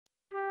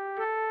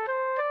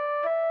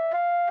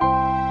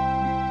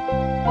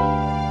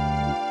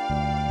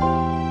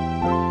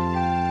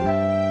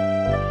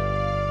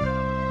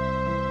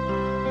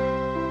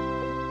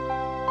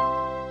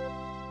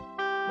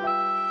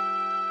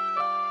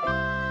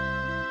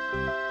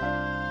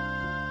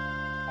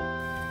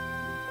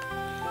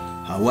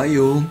How are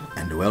you?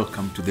 And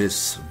welcome to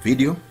this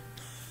video.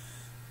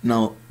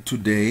 Now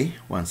today,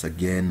 once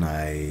again,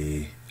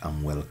 I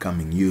am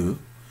welcoming you.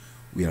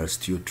 We are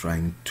still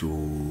trying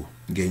to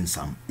gain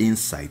some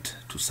insight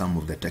to some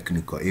of the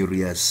technical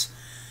areas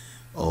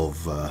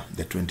of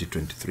the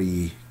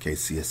 2023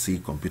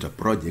 KCSE computer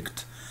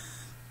project.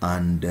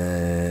 And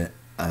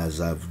as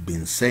I've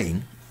been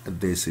saying,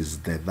 this is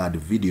the third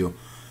video,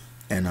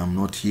 and I'm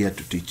not here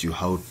to teach you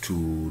how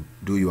to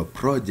do your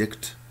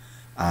project,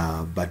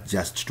 but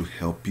just to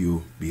help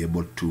you be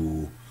able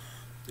to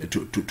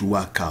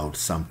work out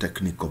some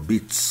technical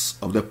bits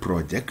of the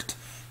project.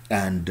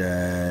 And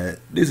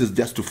this is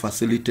just to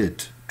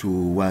facilitate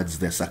towards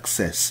the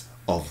success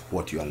of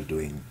what you are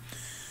doing.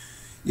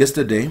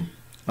 Yesterday,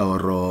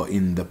 or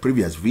in the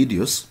previous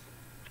videos,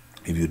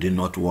 if you did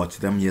not watch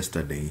them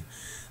yesterday,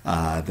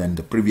 then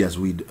the previous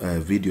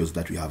videos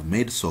that we have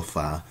made so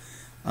far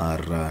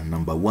are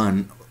number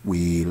one,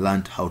 we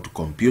learned how to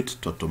compute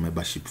total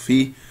membership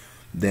fee.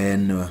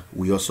 Then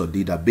we also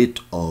did a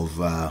bit of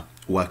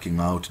working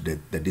out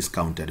the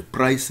discounted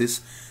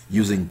prices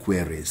using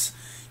queries.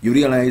 You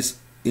realize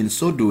in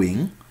so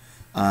doing,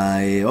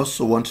 I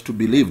also want to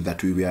believe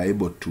that we were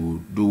able to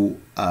do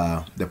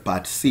the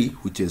part C,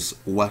 which is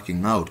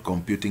working out,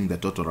 computing the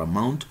total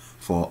amount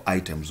for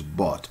items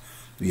bought.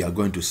 We are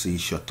going to see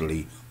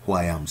shortly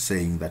why I'm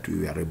saying that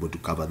we were able to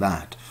cover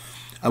that.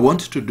 I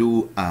want to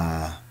do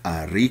a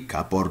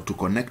recap, or to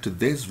connect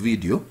this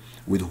video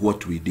with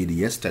what we did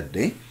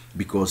yesterday,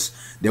 because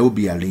there will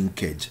be a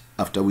linkage.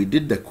 After we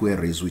did the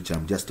queries, which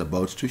I'm just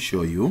about to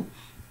show you,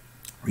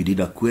 we did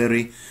a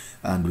query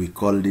and we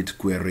called it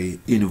query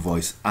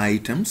invoice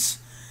items.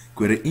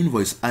 Query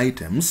invoice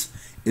items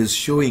is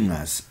showing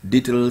us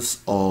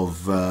details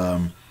of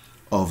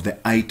the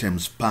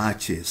items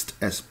purchased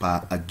as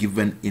per a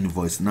given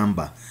invoice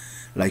number.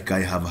 Like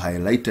I have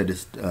highlighted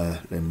it,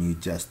 let me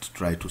just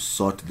try to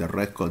sort the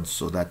records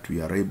so that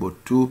we are able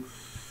to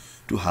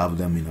have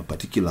them in a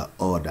particular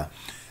order.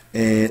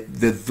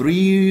 The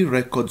three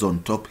records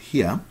on top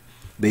here,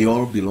 they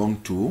all belong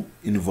to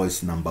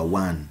invoice number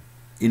one.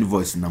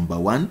 Invoice number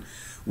one,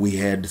 we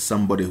had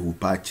somebody who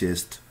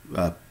purchased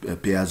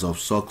pairs of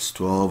socks,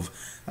 12,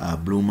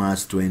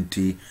 bloomers,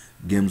 20,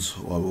 games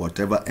or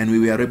whatever, and we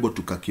were able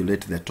to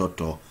calculate the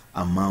total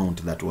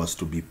amount that was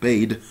to be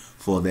paid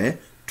for the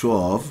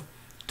 12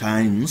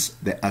 times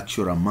the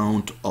actual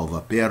amount of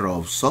a pair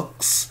of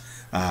socks,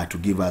 to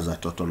give us a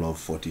total of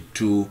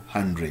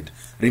 4,200.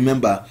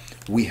 Remember,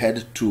 we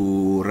had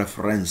to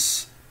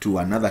reference to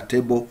another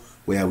table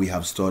where we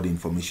have stored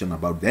information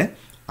about the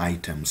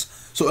items.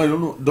 So I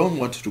don't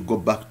want to go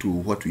back to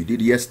what we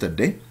did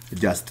yesterday.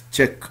 Just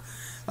check.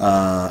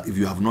 If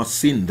you have not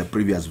seen the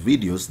previous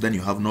videos, then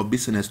you have no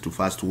business to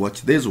first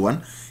watch this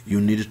one.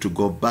 You need to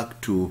go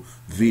back to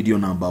video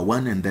number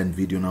 1 and then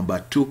video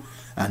number 2,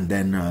 and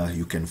then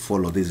you can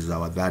follow. This is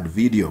our third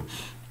video.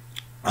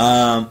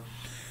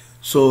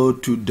 So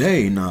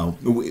today, now,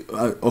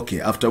 okay,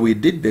 after we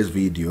did this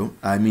video,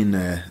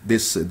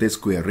 this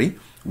query,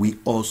 we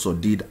also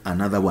did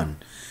another one.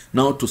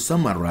 Now, to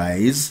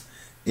summarize,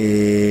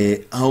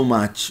 how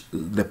much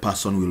the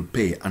person will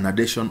pay, an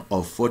addition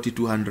of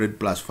 4,200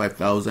 plus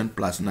 5,000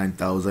 plus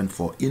 9,000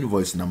 for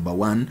invoice number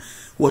 1.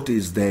 What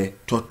is the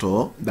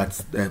total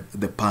that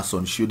the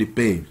person should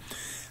pay?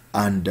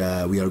 And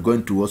we are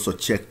going to also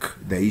check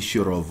the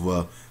issue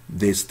of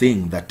this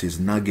thing that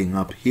is nagging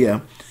up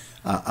here,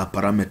 a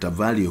parameter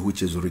value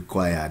which is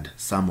required,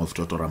 sum of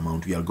total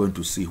amount. We are going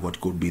to see what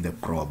could be the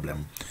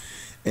problem.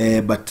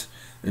 But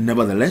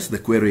nevertheless, the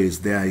query is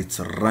there, it's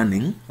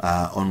running.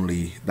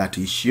 Only that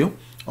issue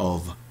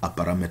of a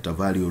parameter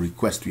value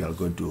request, we are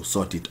going to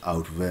sort it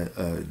out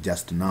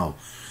just now.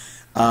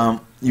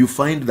 You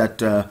find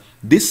that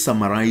this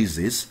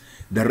summarizes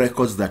the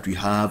records that we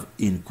have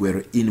in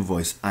query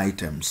invoice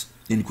items.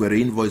 In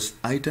query invoice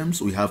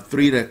items, we have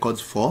 3 records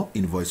for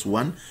invoice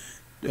 1,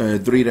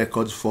 3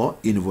 records for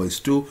invoice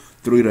 2,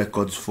 3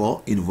 records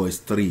for invoice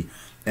 3.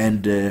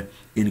 And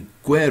in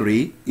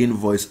query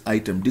invoice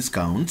item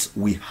discounts,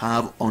 we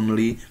have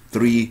only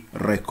 3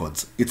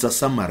 records. It's a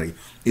summary.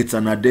 It's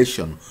an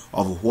addition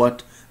of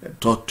what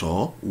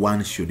total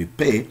one should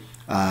pay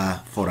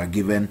for a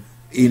given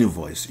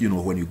invoice. You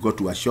know, when you go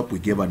to a shop, we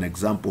gave an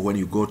example. When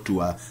you go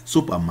to a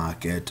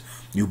supermarket,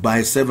 you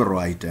buy several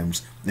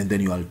items, and then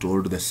you are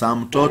told the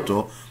sum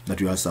total that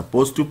you are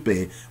supposed to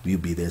pay will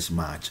be this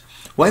much.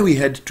 Why we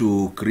had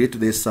to create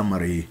this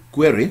summary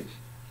query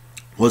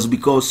was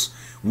because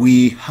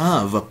we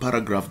have a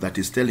paragraph that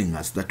is telling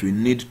us that we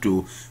need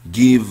to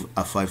give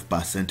a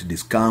 5%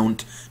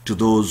 discount to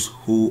those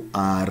who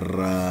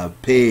are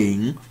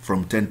paying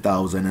from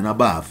 10,000 and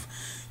above.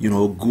 You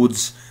know,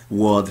 goods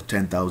worth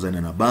 10,000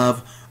 and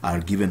above are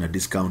given a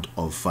discount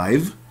of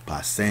 5%,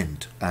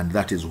 and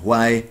that is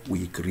why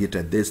we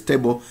created this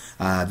table,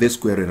 this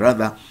query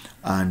rather,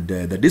 and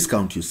the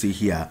discount you see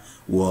here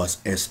was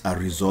as a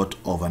result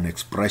of an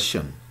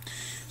expression.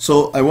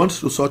 So I want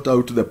to sort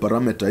out the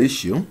parameter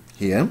issue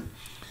here.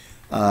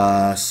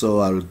 So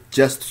I'll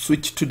just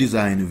switch to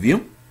design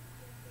view.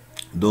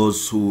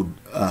 Those who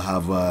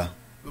have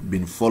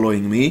been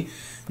following me.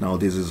 Now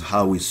this is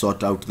how we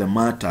sort out the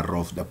matter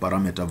of the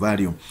parameter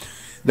value.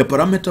 The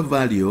parameter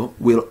value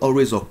will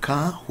always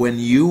occur when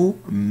you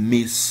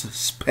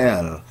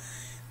misspell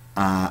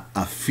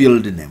a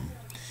field name,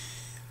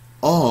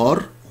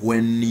 or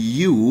when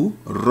you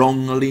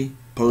wrongly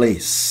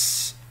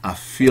place a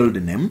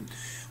field name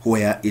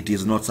where it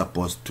is not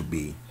supposed to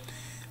be.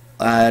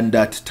 And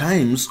at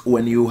times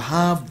when you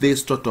have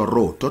this total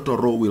row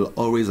will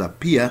always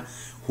appear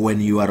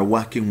when you are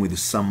working with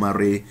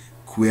summary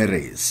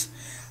queries.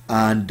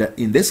 And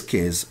in this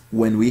case,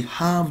 when we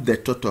have the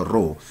total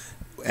row,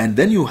 and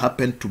then you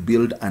happen to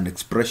build an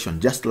expression,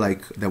 just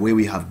like the way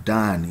we have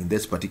done in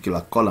this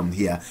particular column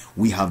here,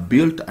 we have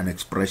built an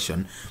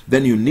expression,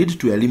 then you need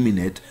to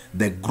eliminate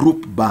the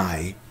group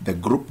by.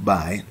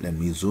 Let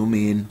me zoom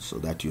in so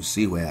that you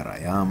see where I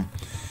am.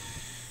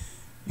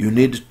 You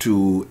need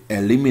to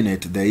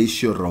eliminate the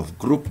issue of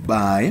group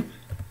by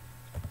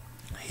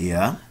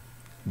here,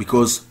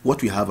 because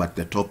what we have at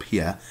the top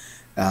here,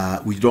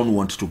 we don't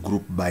want to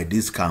group by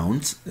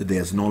discounts.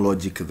 There's no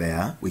logic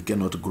there. We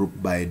cannot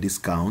group by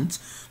discounts,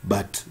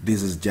 but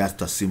this is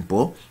just a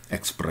simple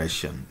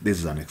expression. This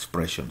is an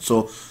expression.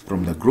 So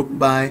from the group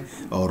by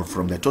or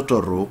from the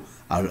total row,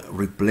 I'll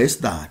replace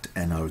that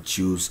and I'll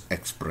choose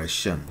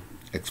expression.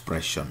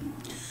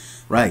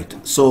 Right,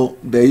 so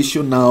the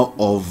issue now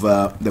of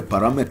the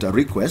parameter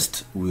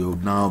request will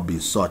now be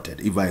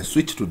sorted. If I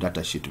switch to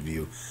datasheet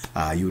view,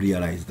 you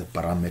realize the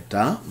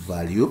parameter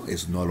value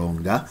is no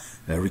longer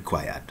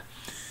required.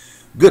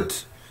 Good,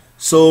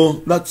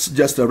 so that's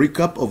just a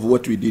recap of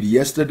what we did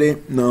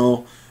yesterday.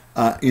 Now,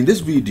 in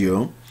this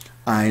video,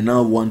 I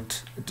now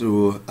want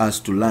us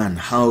to learn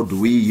how do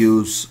we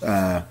use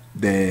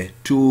the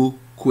two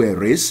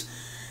queries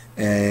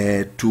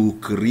to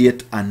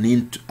create an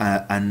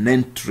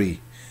entry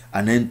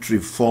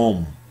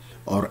form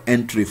or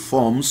entry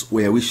forms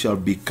where we shall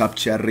be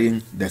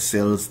capturing the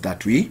sales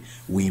that we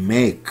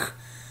make.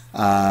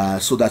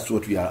 So that's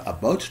what we are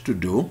about to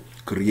do,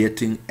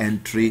 creating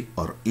entry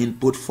or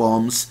input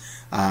forms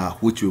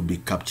which will be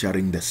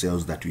capturing the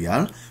sales that we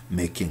are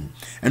making.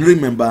 And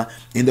remember,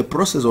 in the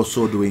process of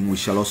so doing, we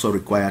shall also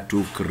require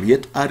to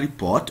create a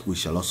report. We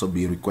shall also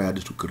be required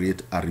to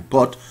create a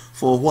report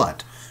for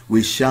what?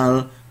 We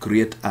shall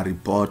create a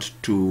report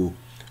to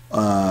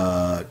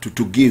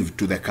give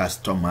to the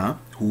customer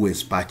who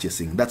is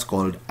purchasing. That's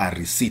called a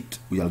receipt.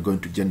 We are going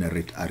to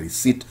generate a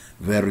receipt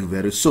very,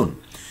 very soon.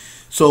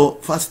 So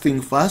first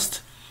thing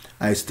first,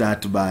 I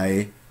start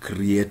by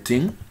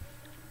creating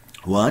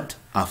what?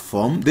 A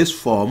form. This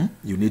form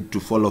you need to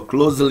follow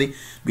closely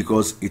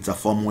because it's a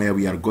form where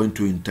we are going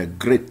to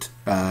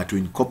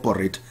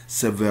incorporate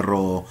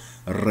several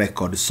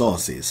record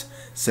sources,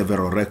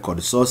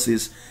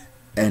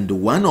 and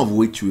one of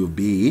which will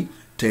be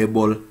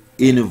table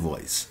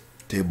invoice.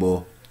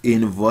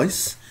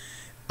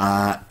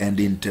 And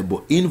in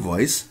table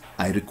invoice,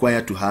 I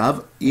require to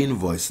have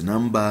invoice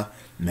number,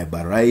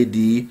 member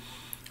ID,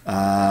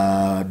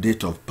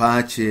 date of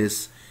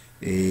purchase,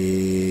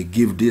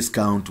 give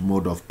discount,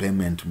 mode of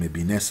payment may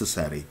be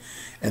necessary.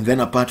 And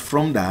then apart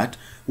from that,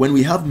 when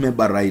we have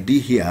member ID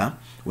here,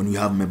 when we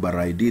have member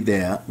ID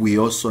there, we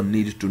also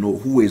need to know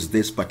who is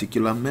this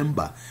particular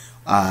member.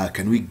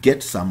 Can we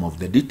get some of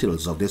the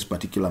details of this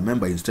particular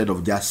member instead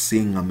of just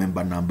seeing a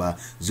member number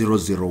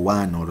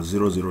 001 or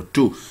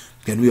 002?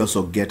 Can we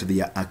also get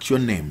their actual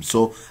name?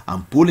 So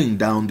I'm pulling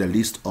down the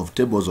list of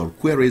tables or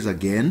queries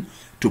again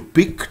to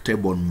pick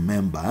table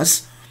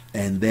members,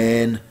 and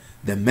then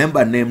the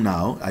member name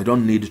now, I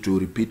don't need to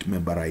repeat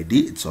member ID.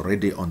 It's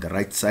already on the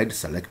right side,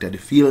 selected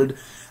field.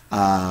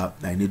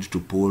 I need to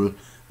pull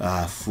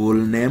full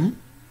name.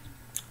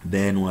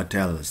 Then what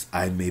else?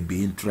 I may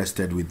be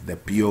interested with the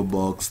PO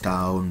box,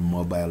 town,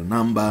 mobile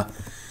number.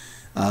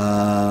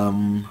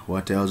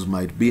 What else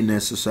might be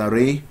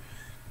necessary?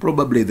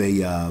 Probably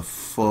the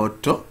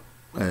photo.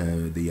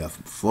 The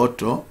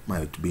photo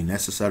might be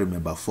necessary.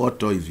 Remember,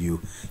 photo, if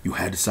you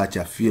had such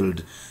a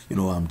field, you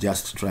know, I'm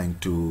just trying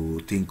to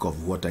think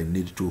of what I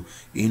need to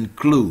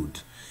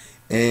include.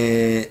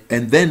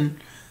 And then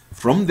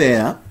from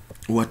there,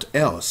 what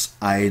else?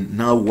 I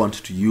now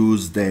want to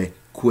use the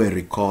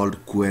query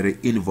called query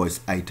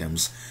invoice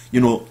items. You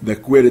know, the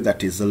query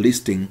that is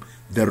listing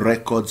the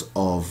records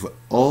of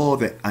all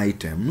the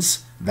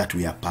items that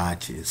we are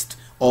purchased.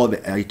 All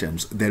the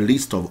items, the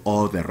list of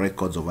all the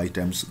records of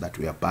items that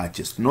we are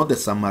purchased. Not the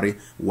summary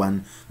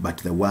one, but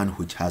the one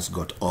which has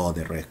got all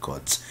the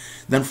records.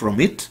 Then from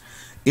it,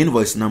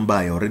 invoice number,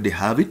 I already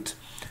have it.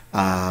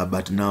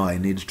 But now I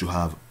need to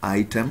have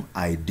item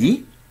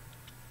ID,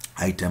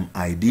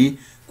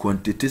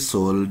 quantity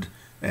sold,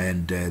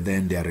 and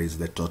then there is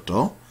the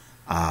total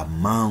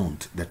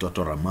amount,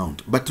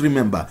 But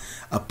remember,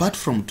 apart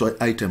from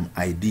item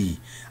ID,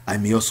 I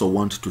may also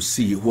want to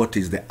see what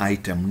is the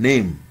item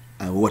name.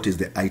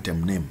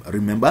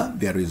 Remember,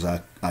 there is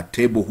a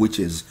table which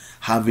is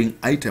having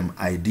item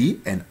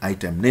ID and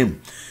item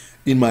name.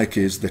 In my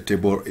case, the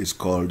table is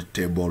called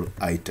table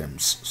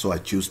items. So I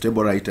choose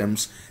table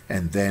items,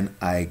 and then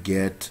I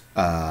get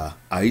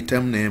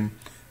item name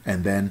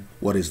and then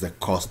what is the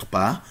cost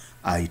per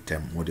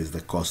item. What is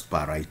the cost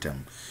per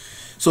item?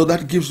 So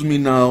that gives me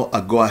now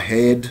a go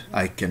ahead.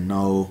 I can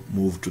now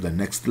move to the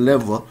next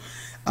level.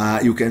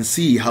 You can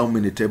see how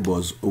many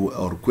tables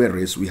or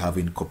queries we have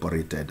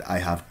incorporated. I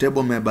have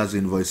table members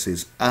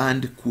invoices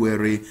and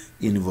query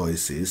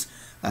invoices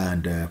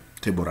and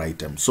table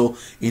items. So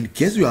in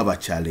case you have a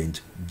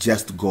challenge,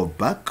 just go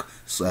back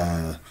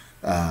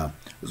a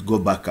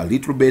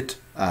little bit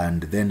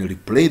and then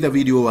replay the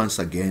video once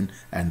again,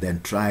 and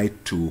then try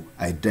to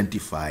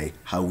identify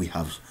how we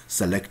have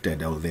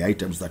selected, or the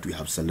items that we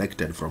have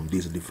selected from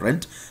these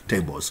different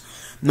tables.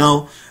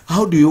 Now,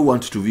 how do you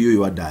want to view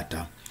your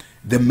data?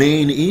 The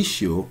main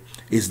issue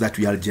is that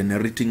we are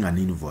generating an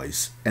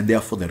invoice, and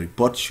therefore the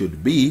report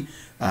should be,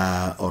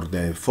 or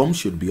the form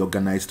should be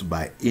organized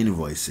by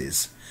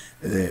invoices.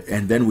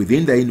 And then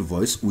within the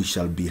invoice, we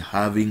shall be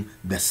having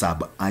the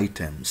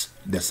sub-items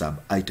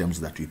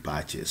that we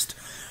purchased.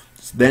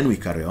 Then we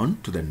carry on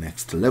to the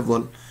next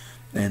level,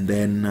 and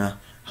then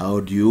how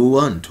do you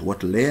want?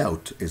 What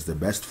layout is the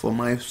best for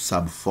my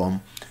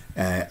sub-form?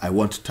 I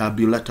want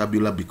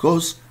tabular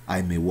because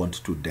I may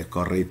want to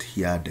decorate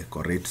here,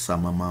 decorate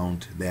some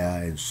amount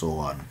there, and so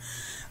on.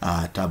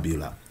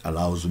 Tabular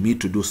allows me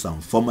to do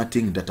some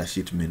formatting.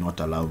 Datasheet may not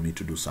allow me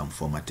to do some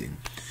formatting.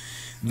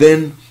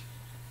 Then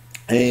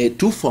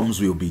two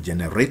forms will be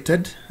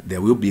generated. There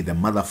will be the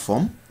mother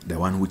form, the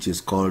one which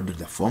is called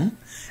the form,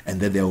 and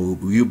then there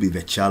will be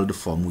the child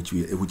form,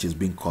 which is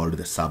being called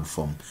the sub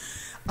form.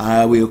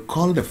 I will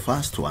call the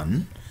first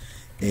one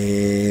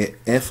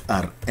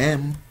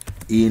FRM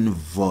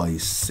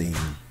invoicing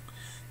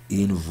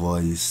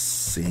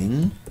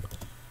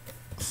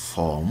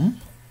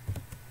form,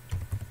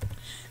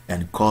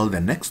 and call the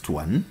next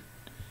one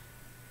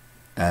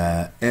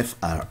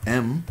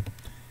FRM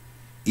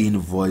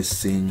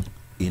invoicing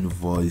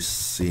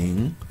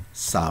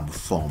sub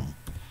form.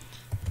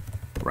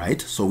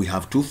 Right, so we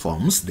have two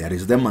forms. There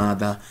is the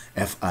mother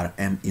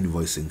FRM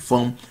invoicing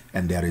form,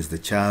 and there is the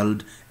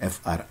child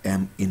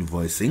FRM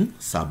invoicing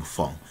sub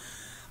form.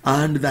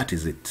 And that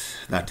is it.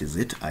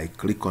 I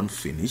click on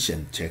finish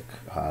and check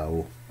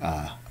how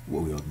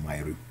will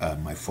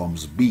my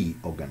forms be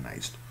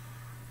organized.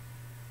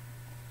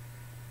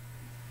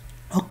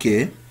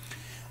 Okay,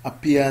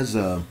 appears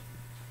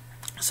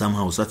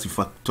somehow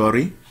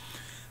satisfactory.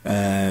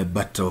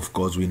 But of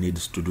course we need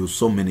to do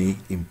so many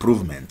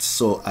improvements.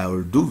 So I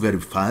will do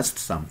very fast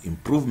some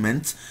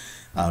improvements.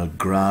 I'll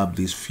grab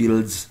these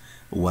fields,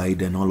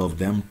 widen all of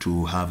them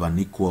to have an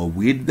equal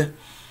width,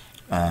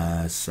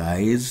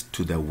 size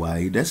to the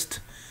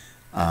widest.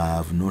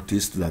 I've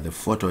noticed that the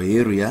photo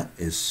area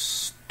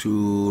is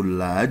too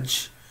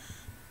large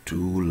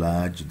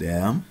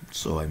there,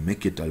 so I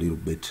make it a little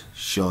bit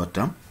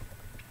shorter.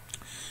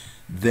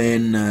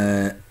 Then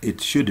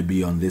it should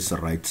be on this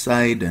right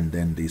side, and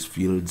then these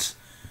fields,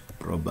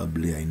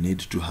 probably I need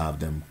to have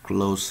them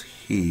close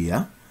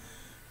here,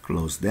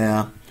 close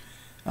there.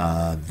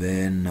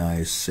 Then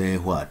I say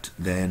what?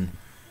 Then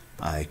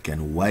I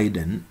can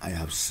widen. I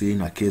have seen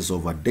a case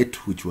of a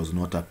date which was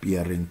not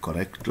appearing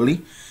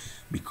correctly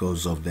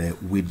because of the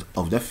width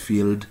of the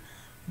field.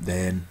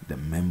 Then the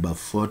member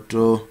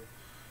photo,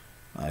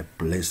 I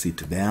place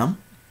it there.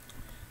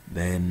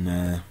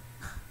 Then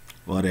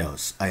what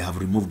else? I have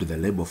removed the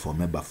label for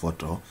member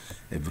photo.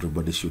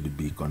 Everybody should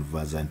be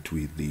conversant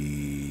with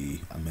the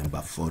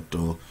member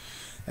photo.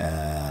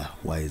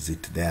 Why is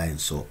it there, and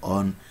so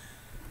on.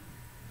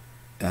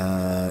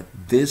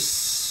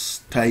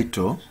 This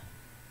title,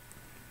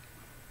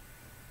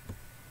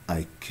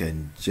 I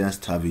can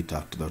just have it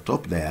up to the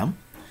top there.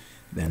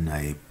 Then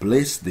I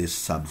place this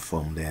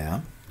subform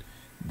there.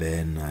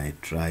 Then I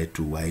try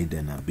to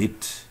widen a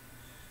bit.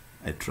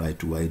 I try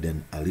to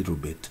widen a little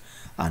bit,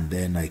 and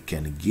then I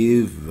can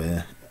give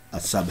a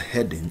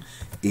subheading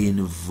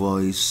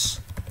invoice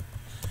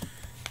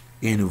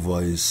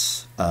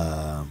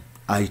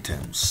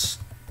items,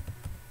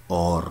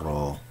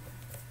 or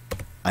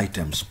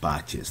items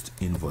purchased.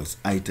 Invoice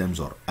items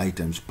or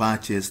items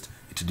purchased.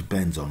 It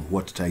depends on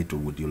what title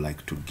would you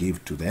like to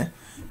give to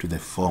the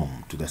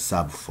form, to the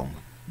sub form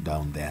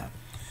down there.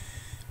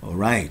 All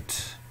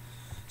right.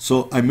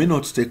 So I may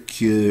not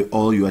take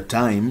all your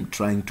time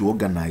trying to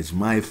organize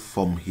my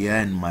form here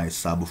and my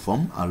sub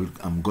form.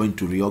 I'm going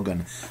to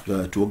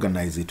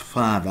organize it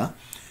further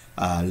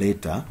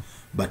later,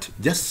 but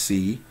just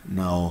see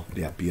now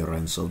the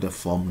appearance of the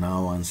form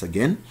now once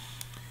again.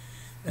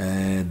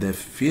 The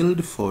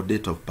field for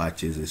date of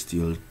purchase is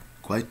still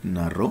quite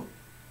narrow,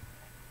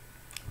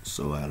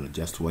 so I'll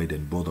just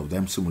widen both of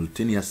them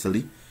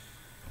simultaneously,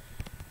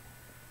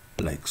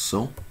 like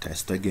so.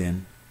 Test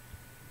again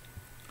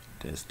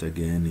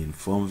in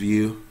form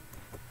view.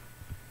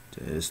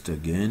 Test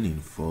again in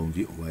form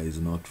view.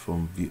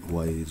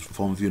 Why is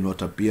form view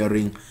not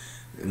appearing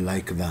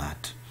like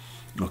that?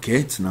 Okay,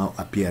 it's now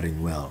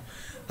appearing well.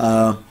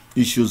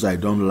 Issues I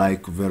don't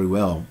like very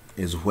well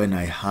is when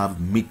I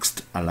have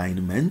mixed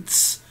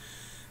alignments.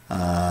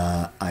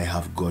 I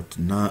have got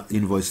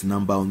invoice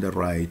number on the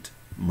right,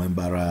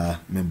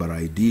 member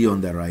ID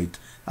on the right,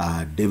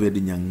 David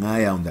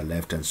Nyangaya on the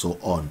left, and so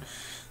on.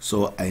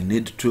 So I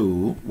need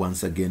to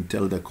once again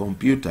tell the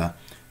computer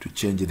to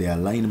change the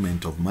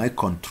alignment of my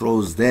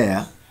controls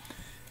there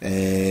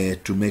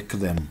to make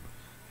them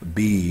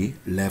be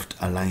left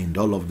aligned,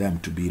 all of them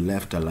to be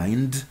left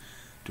aligned,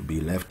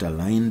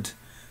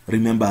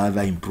 Remember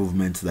other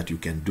improvements that you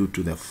can do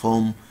to the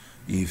form.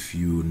 If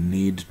you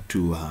need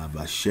to have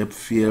a shape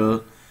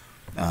fill,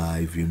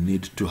 if you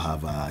need to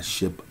have a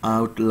shape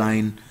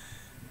outline,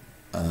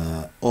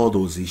 all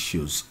those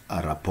issues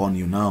are upon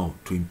you now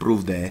to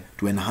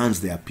enhance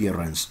the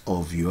appearance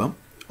of your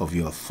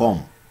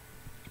form,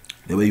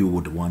 the way you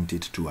would want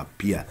it to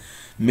appear.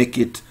 Make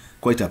it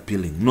quite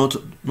appealing, not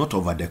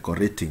over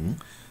decorating.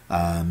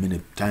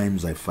 Many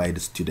times I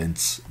find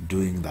students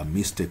doing the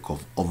mistake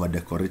of over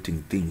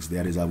decorating things.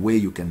 There is a way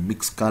you can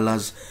mix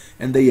colors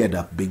and they end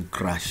up being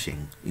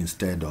crashing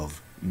instead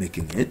of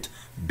making it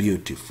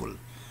beautiful.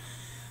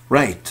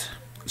 Right,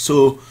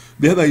 so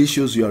the other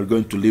issues you are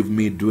going to leave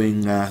me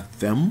doing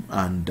them,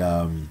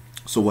 and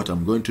so what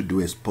I'm going to do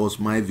is pause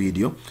my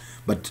video,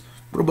 but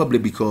probably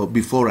because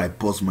before I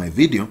pause my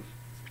video,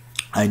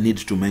 I need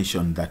to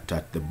mention that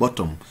at the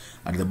bottom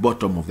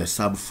of the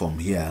subform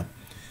here,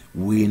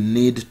 we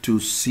need to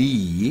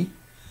see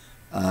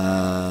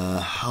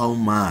how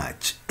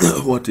much,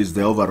 what is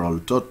the overall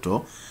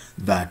total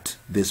that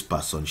this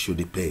person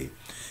should pay.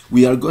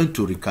 We are going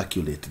to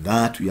recalculate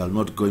that. We are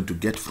not going to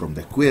get from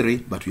the query,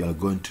 but we are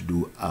going to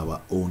do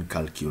our own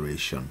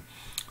calculation.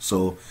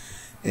 So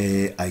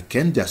I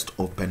can just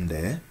open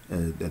the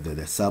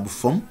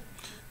subform,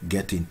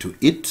 get into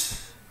it,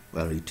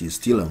 well, it is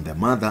still on the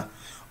mother,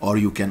 or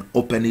you can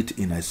open it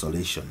in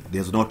isolation.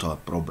 There's not a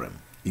problem.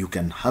 You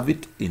can have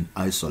it in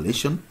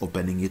isolation,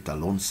 opening it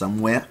alone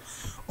somewhere,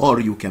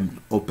 or you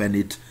can open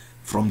it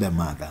from the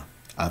mother.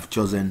 I've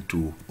chosen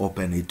to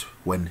open it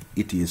when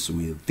it is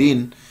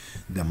within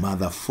the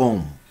mother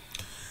form.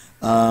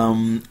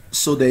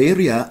 So the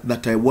area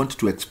that I want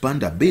to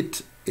expand a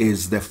bit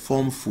is the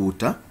form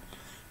footer,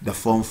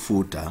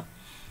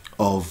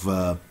 of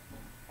the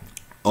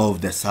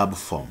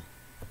subform.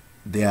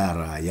 There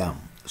I am.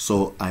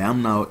 So I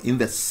am now in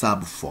the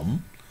subform.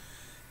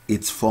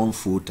 Its form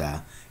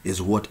footer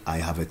is what I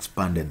have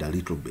expanded a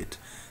little bit.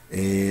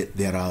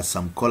 There are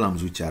some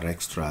columns which are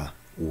extra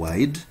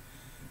wide.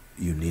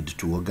 You need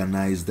to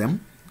organize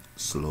them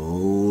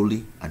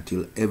slowly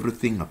until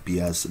everything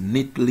appears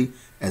neatly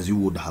as you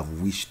would have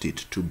wished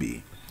it to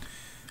be.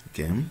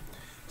 Okay,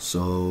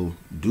 so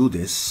do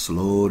this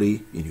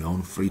slowly in your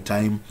own free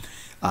time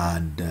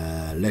and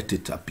let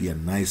it appear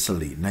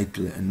nicely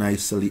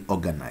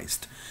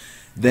organized.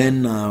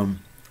 Then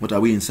what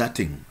are we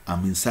inserting?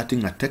 I'm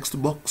inserting a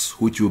text box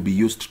which will be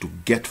used to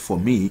get for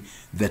me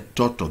the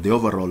total, the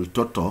overall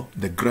total,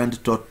 the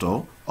grand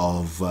total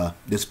of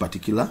this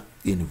particular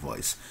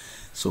invoice.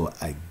 So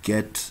I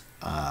get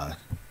a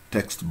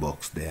text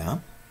box there,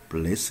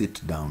 place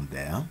it down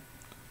there,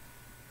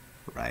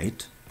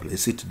 right?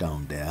 Place it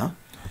down there.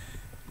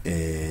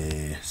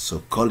 So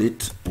call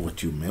it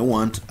what you may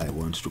want. I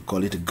want to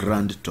call it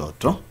grand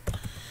total.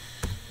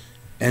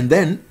 And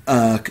then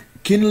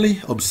keenly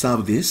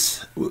observe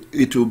this.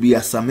 It will be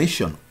a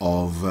summation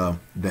of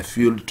the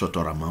field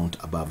total amount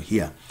above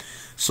here.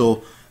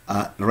 So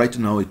right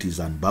now it is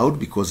unbound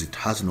because it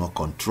has no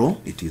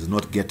control. It is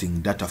not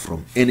getting data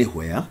from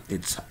anywhere.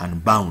 It's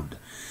unbound.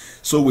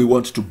 So we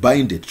want to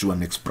bind it to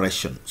an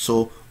expression.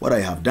 So what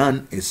I have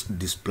done is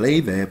display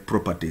the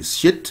properties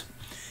sheet,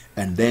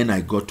 and then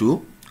I go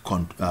to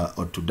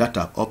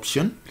data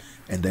option,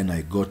 and then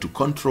I go to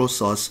control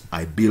source.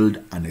 I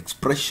build an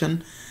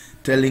expression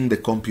telling the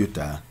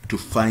computer to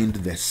find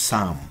the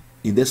sum.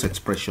 In this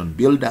expression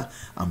builder,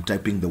 I'm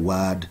typing the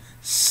word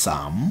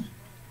sum.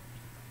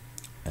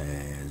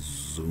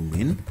 Zoom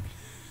in.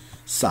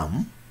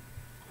 Sum.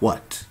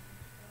 What?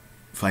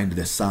 Find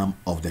the sum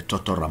of the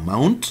total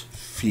amount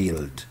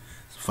field.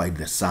 Find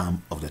the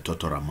sum of the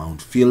total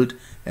amount field,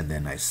 and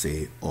then I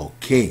say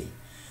OK.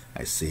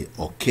 I say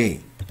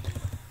OK.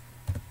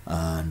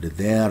 And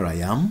there I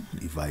am.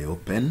 If I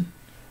open,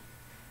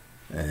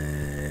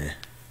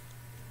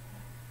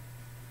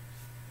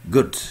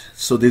 good.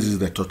 So this is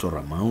the total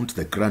amount,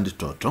 the grand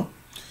total.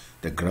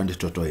 The grand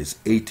total is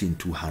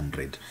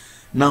 18,200.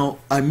 Now,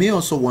 I may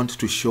also want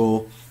to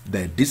show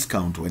the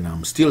discount when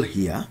I'm still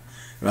here.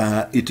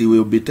 It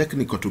will be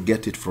technical to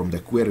get it from the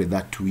query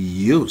that we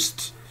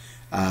used.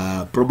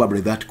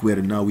 Probably that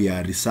query now we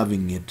are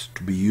reserving it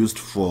to be used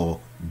for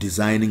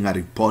designing a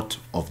report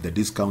of the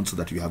discounts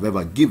that you have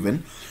ever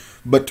given.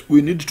 But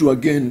we need to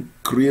again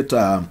create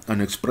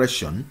an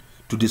expression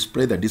to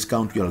display the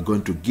discount we are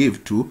going to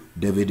give to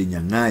David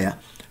Nyangaya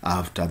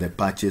after the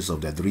purchase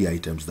of the 3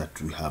 items that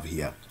we have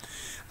here.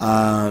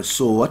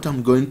 So what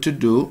I'm going to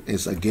do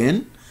is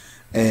again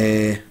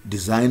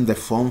design the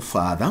form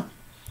further.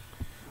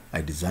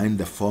 I design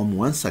the form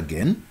once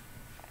again.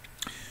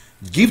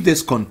 Give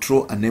this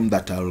control a name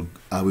that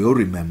I will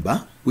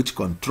remember. Which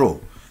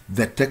control?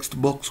 The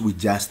text box we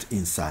just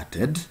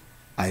inserted.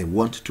 I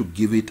want to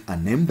give it a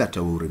name that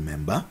I will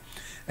remember,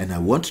 and I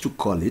want to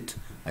call it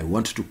I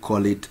want to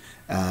call it,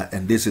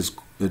 and this is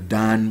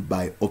done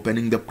by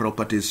opening the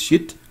properties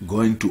sheet,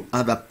 going to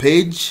other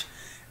page,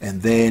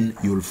 and then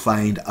you'll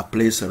find a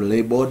place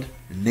labeled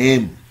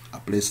name,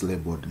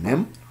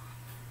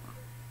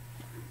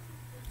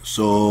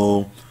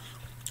 So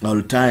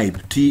I'll type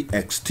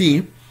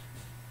txt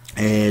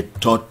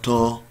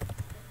total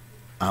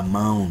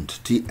amount,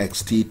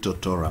 txt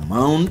total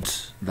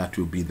amount. That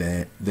will be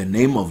the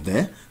name of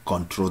the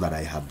control that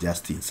I have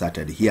just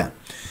inserted here.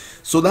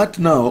 So that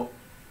now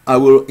I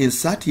will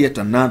insert yet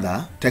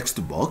another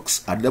text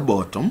box at the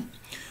bottom.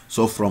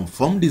 So from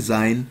form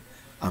design,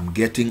 I'm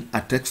getting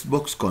a text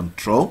box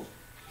control,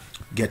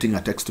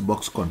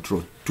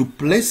 to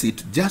place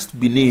it just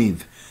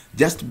beneath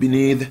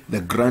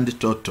the grand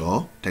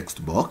total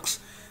text box,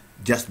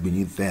 just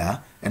beneath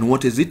there. And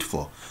what is it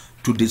for?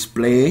 To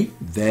display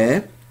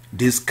the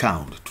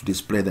discount,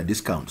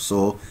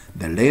 So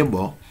the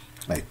label,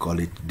 I call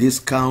it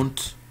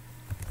discount,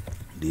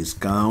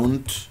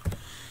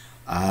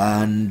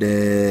 and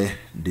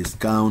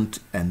discount,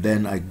 and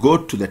then I go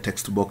to the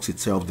text box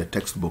itself, the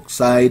text box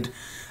side.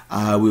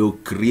 I will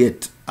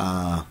create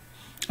an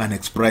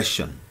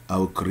expression.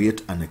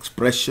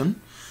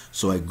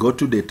 So I go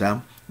to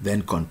data,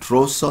 then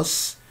control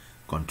source,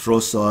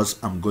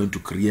 I'm going to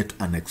create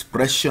an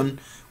expression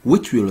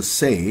which will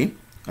say,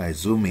 I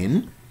zoom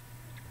in,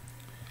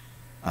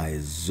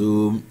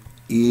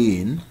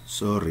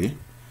 sorry,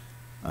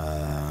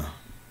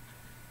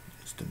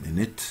 just a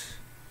minute.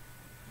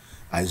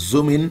 I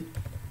zoom in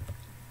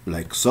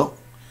like so,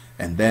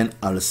 and then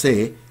I'll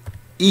say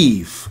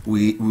if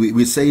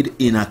we said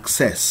in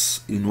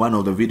access, in one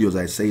of the videos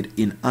I said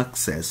in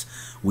access,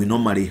 we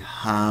normally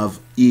have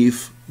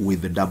if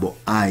with the double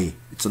I.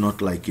 It's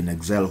not like in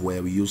Excel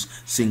where we use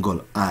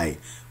single I.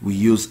 We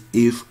use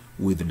if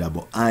with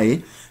double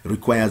I.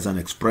 Requires an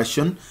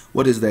expression.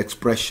 What is the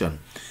expression?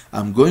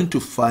 I'm going to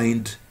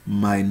find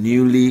my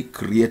newly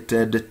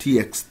created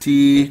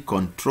txt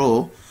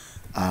control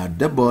at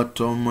the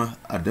bottom,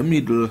 at the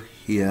middle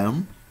here.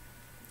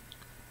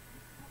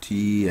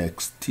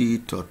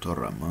 Txt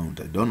total amount.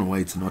 I don't know why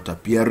it's not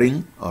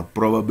appearing, or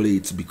probably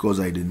it's because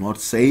I did not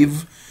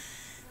save.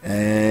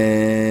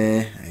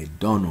 I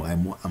don't know.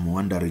 I'm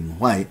wondering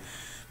why.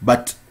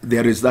 But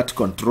there is that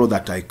control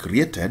that I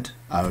created.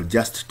 I'll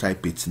just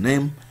type its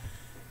name,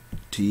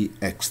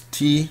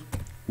 txt,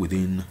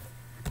 within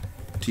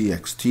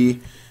txt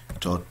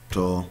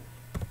total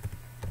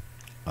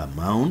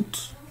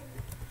amount,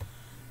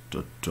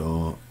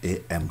 total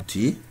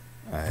amt.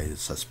 I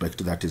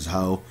suspect that is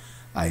how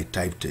I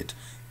typed it.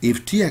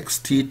 If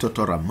txt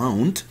total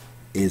amount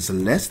is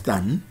less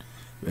than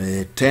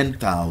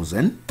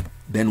 10,000,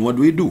 then what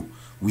do?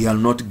 We are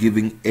not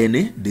giving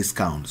any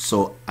discount.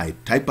 So I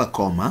type a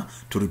comma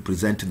to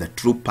represent the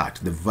true part,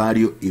 the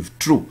value if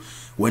true.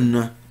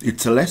 When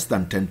it's less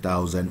than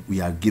 10,000, we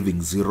are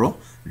giving 0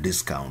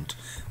 discount.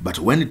 But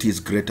when it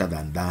is greater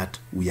than that,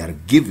 we are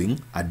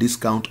giving a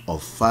discount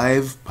of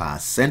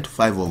 5%,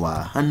 5 over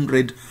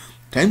 100,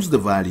 times the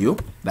value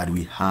that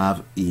we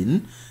have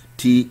in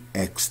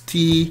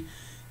txt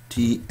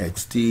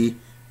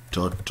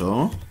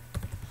total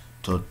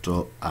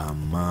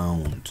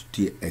amount,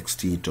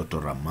 txt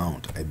total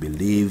amount. I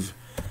believe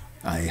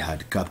I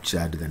had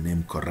captured the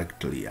name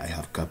correctly. I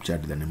have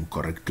captured the name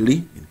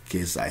correctly. In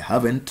case I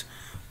haven't,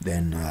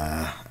 then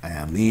I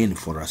am in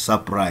for a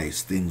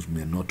surprise. Things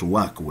may not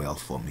work well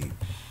for me.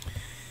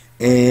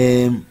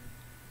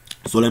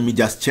 So let me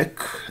just check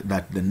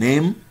that the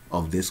name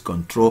of this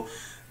control,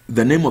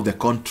 the name of the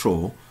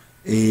control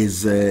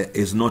is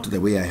not the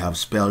way I have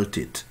spelled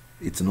it.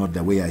 It's not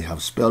the way I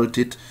have spelled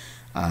it.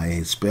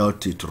 I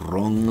spelled it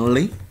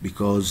wrongly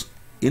because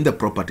in the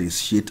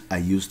properties sheet I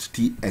used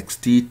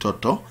txt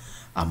total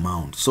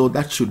amount. So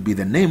that should be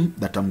the name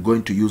that I'm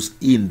going to use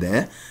in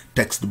the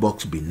text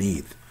box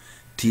beneath,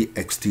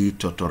 txt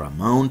total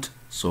amount.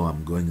 So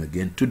I'm going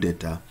again to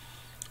data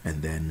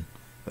and then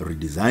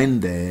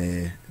redesign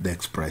the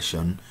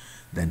expression.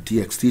 Then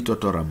txt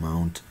total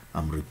amount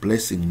I'm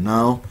replacing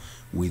now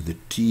with the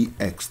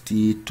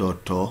txt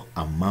total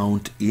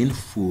amount in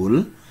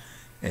full,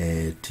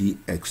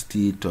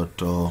 txt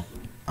total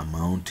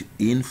amount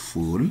in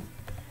full,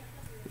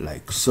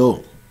 like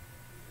so.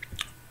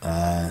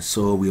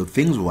 So will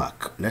things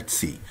work? Let's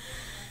see.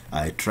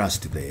 I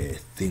trust the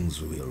thing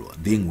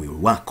will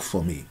work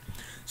for me.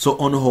 So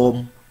on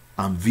home,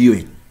 I'm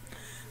viewing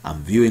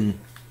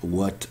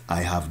what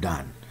I have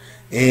done,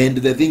 and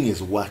the thing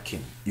is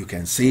working. You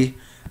can see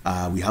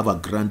we have a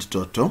grand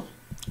total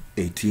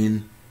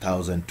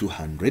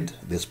 18,200.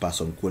 This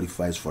person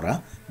qualifies for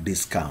a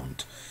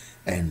discount,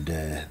 and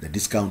the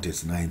discount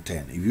is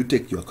 910. If you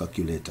take your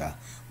calculator,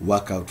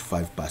 work out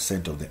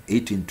 5% of the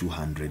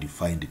 18,200, you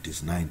find it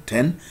is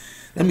 910.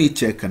 Let me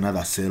check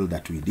another sale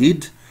that we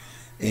did.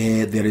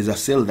 There is a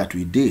sale that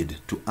we did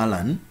to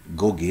Alan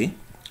Goge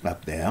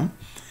up there,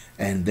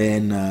 and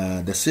then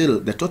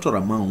the total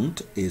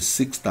amount is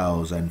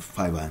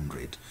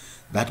 6,500.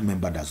 That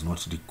member does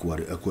not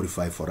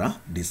qualify for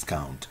a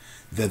discount.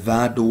 The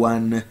third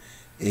one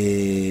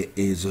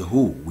is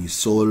who we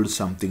sold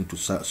something to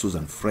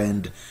Susan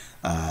Friend,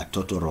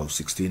 total of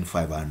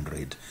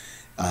 16,500,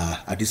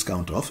 a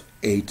discount of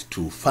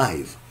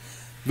 825.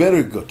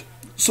 Very good.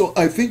 So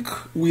I think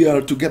we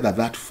are together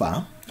that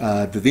far.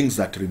 The things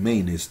that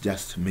remain is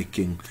just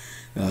making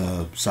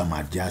some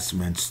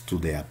adjustments to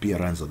the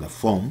appearance of the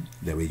form,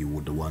 the way you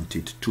would want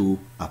it to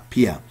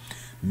appear.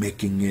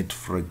 Making it,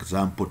 for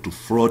example, to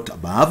float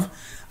above.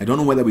 I don't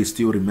know whether we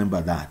still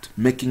remember that.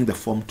 Making the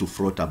form to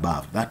float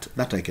above.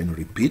 That I can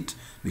repeat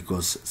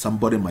because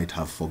somebody might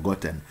have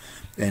forgotten.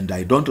 And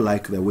I don't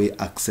like the way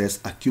Access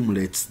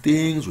accumulates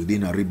things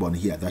within a ribbon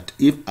here, that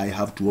if I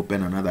have to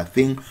open another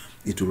thing,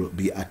 it will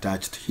be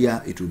attached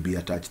here, it will be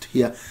attached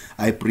here.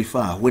 I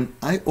prefer when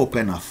I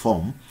open a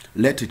form,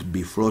 let it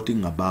be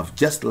floating above,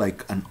 just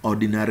like an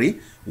ordinary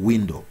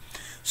window.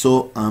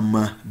 So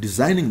I'm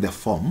designing the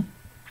form.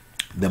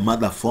 The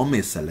mother form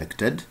is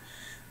selected.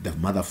 The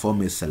mother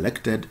form is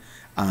selected.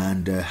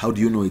 And how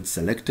do you know it's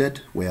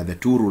selected? Where the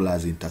two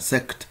rulers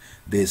intersect,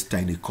 there's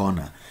tiny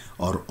corner.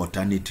 Or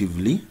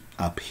alternatively,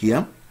 up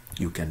here,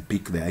 you can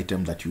pick the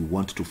item that you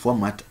want to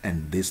format,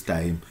 and this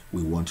time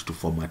we want to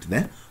format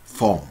the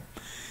form.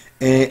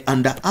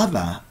 Under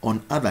other,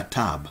 on other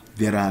tab,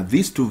 there are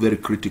these two very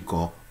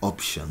critical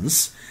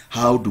options.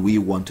 How do we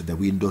want the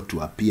window to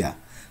appear?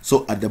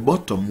 So at the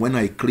bottom, when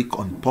I click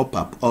on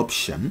pop-up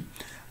option,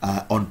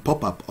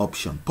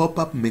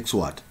 pop-up makes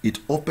what? It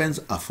opens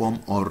a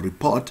form or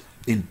report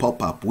in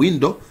pop-up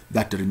window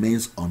that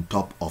remains on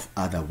top of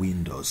other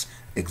windows.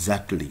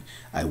 Exactly.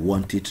 I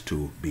want it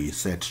to be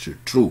set to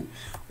true.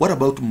 What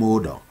about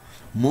modal?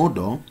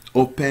 Modal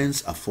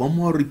opens a form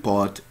or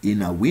report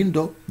in a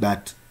window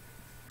that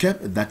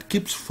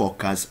keeps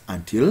focus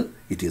until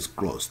it is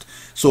closed.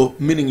 So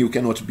meaning you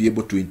cannot be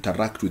able to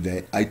interact with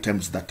the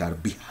items that are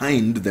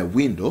behind the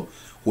window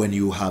when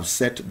you have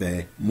set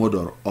the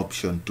modal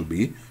option to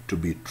be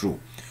true.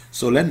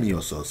 So let me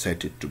also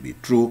set it to be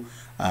true,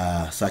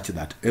 such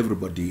that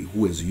everybody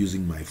who is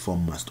using my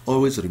form must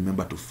always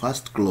remember to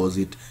first close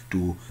it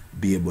to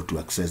be able to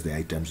access the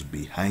items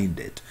behind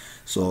it.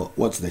 So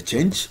what's the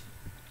change?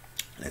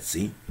 Let's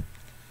see.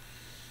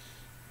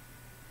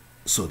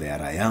 So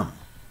there I am.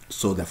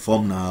 So the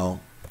form now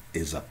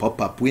is a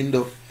pop-up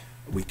window.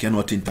 We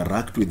cannot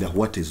interact with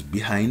what is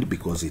behind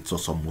because it's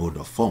also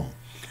modal form,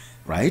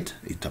 right?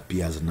 It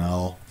appears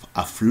now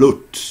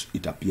afloat.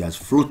 It appears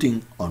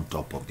floating on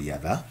top of the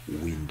other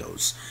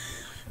windows.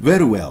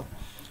 Very well.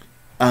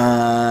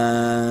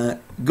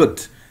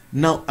 Good.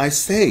 Now I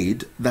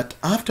said that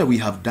after we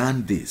have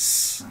done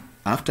this,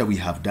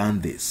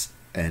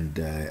 and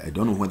I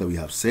don't know whether we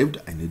have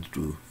saved. I need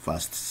to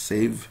first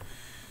save.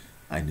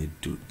 I need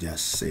to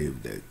just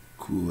save the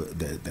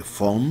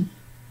form.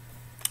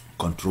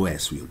 Control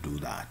S will do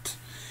that.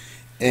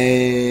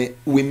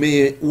 We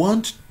may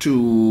want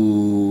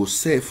to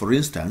say, for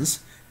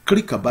instance,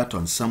 click a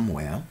button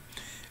somewhere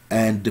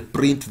and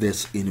print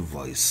this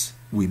invoice.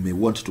 We may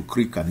want to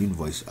click an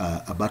invoice,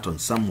 a button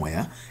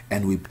somewhere,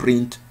 and we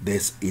print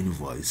this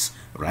invoice,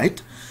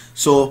 right?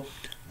 So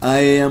I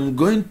am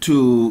going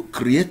to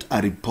create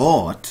a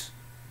report.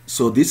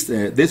 So this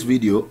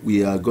video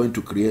we are going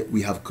to create.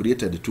 We have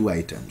created two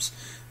items.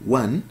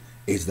 One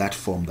is that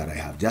form that I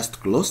have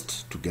just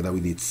closed together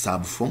with its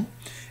subform,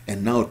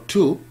 and now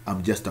two,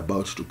 I'm just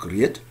about to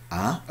create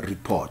a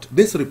report.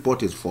 This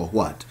report is for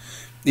what?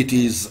 It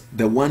is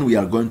the one we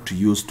are going to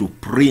use to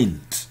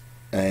print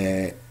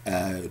the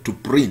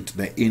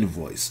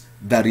invoice,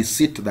 the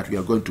receipt that we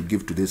are going to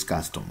give to this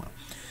customer.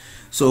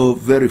 So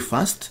very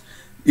fast,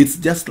 it's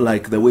just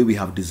like the way we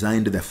have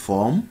designed the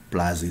form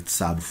plus its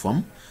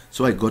subform.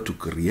 So I go to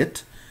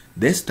create.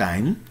 This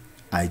time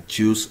I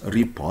choose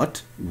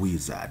report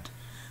wizard.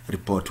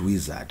 Report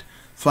wizard.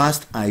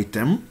 First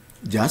item,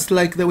 just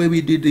like the way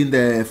we did in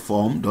the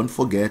form, don't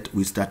forget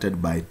we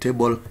started by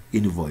table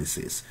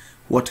invoices.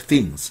 What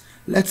things?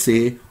 Let's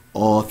say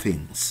all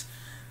things.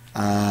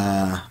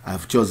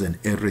 I've chosen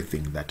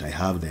everything that I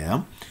have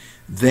there.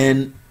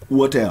 Then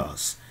what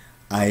else?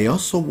 I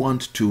also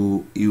want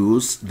to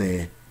use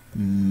the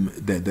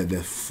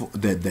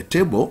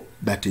table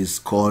that is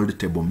called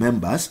table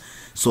members,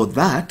 so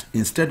that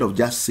instead of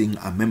just seeing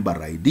a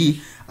member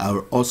ID,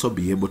 I'll also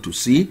be able to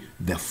see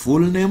the full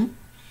name,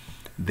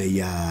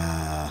 the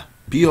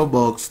PO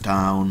box,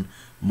 town,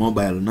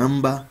 mobile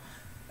number,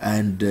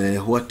 and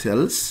what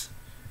else?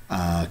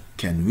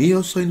 Can we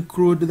also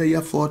include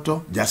their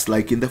photo, just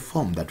like in the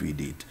form that we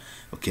did?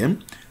 Okay,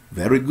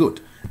 very good.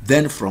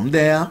 Then from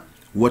there,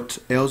 what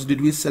else did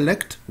we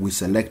select? We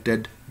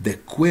selected the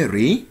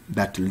query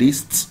that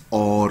lists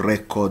all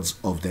records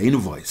of the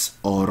invoice.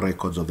 All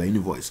records of the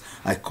invoice.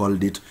 I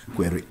called it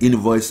query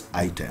invoice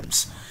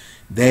items.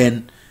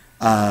 Then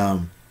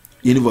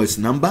invoice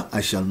number,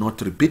 I shall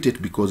not repeat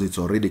it because it's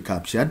already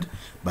captured,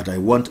 but I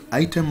want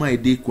item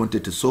ID,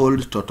 quantity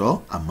sold,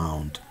 total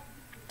amount.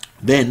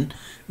 Then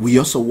we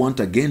also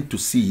want again to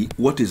see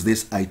what is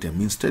this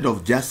item. Instead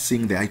of just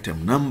seeing the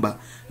item number,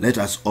 let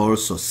us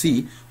also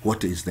see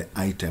what is the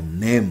item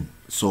name.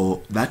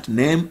 So that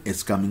name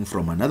is coming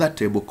from another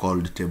table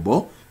called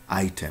table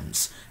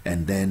items,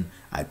 and then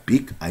I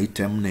pick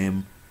item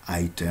name,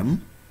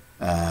 item,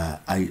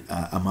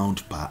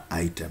 amount per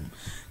item.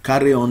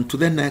 Carry on to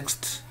the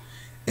next,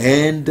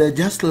 and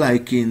just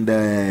like in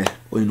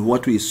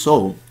what we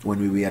saw when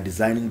we were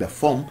designing the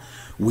form,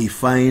 we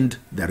find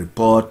the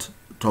report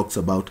talks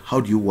about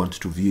how do you want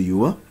to view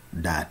your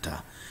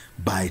data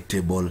by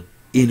table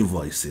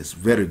invoices.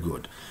 Very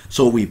good.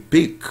 So we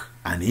pick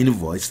an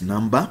invoice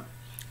number,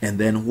 and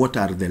then what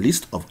are the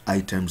list of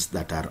items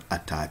that are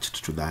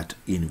attached to that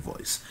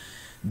invoice.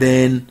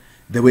 Then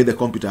the way the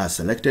computer has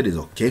selected is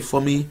okay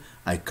for me.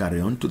 I carry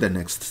on to the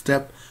next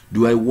step.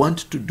 Do I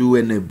want to do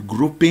any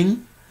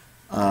grouping?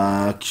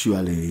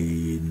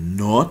 Actually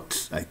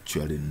not.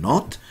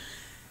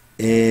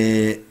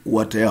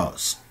 What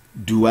else?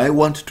 Do I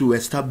want to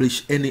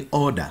establish any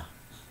order?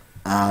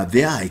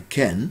 There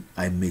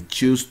I may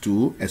choose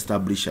to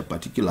establish a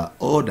particular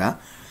order.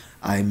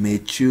 I may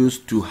choose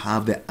to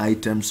have the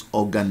items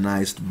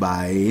organized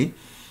by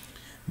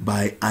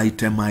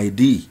item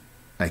ID.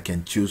 I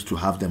can choose to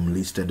have them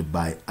listed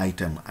by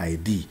item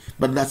ID,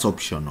 but that's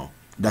optional.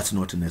 That's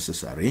not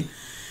necessary.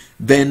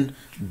 Then,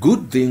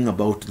 good thing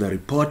about the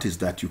report is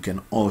that you can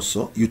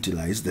also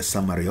utilize the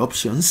summary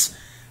options,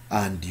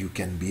 and you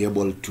can be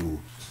able to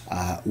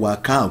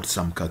work out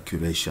some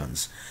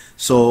calculations.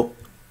 So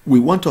we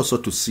want also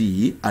to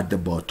see at the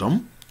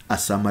bottom a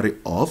summary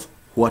of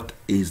what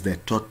is the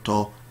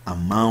total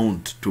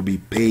amount to be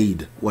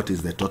paid. What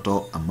is the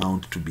total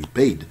amount to be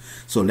paid?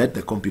 So let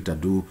the computer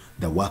do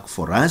the work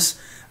for us,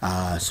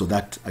 so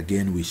that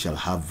again we shall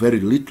have very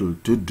little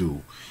to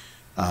do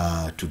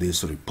to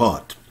this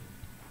report.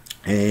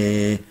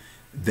 The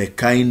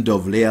kind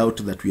of layout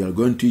that we are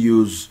going to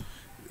use,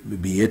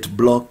 be it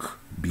block,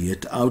 be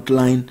it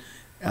outline,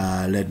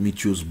 let me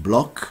choose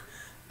block,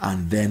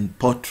 and then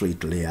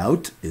portrait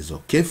layout is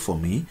okay for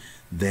me.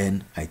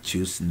 Then I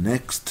choose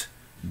next.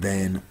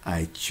 Then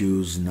I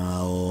choose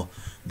now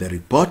the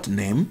report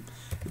name.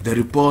 The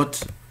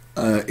report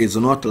is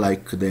not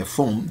like the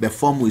form. The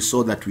form we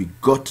saw that we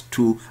got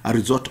to a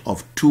result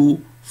of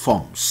two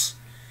forms,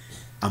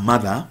 a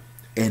mother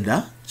and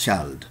a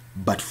child.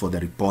 But for the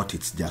report,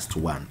 it's just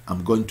one.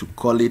 I'm going to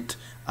call it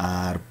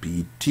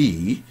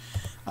RPT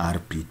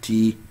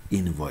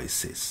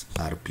invoices.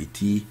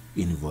 RPT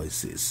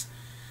invoices.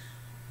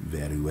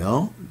 Very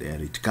well.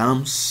 There it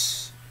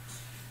comes.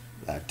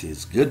 That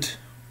is good.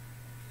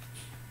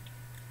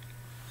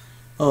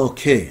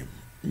 Okay,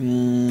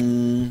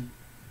 it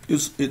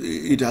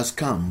has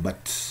come,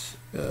 but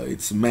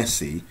it's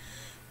messy,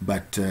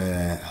 but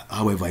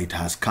however it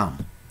has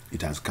come.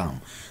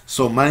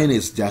 So mine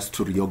is just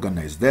to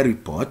reorganize the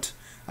report.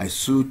 I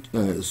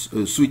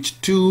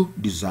switch to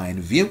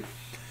design view.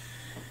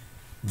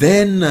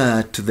 Then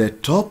to the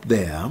top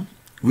there,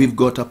 we've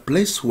got a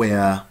place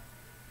where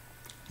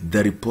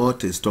the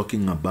report is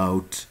talking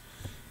about,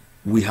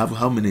 we have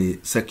how many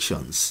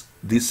sections.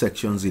 These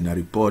sections in a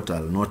report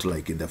are not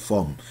like in the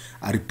form.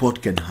 A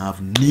report can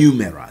have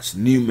numerous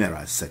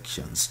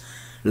sections.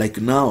 Like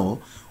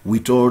now, we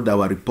told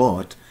our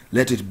report,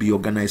 let it be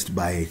organized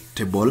by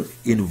table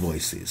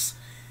invoices.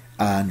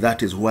 And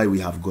that is why we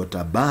have got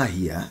a bar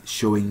here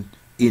showing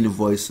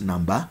invoice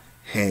number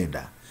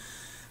header.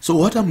 So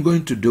what I'm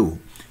going to do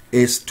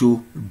is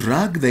to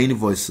drag the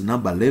invoice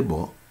number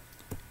label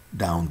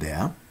down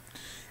there,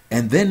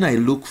 and then I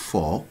look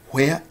for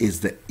where is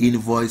the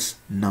invoice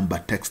number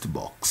text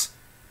box.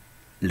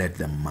 Let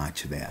them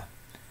match there.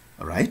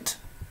 All right.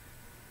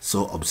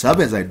 So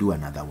observe as I do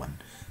another one.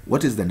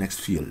 What is the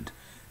next field?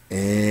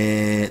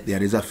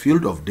 There is a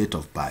field of date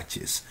of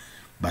purchase,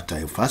 but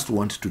I first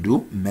want to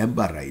do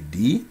member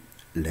ID.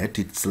 Let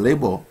its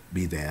label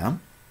be there.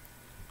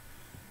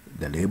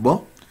 The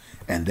label,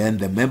 and then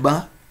the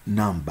member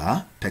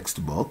number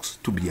text box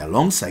to be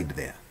alongside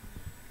there.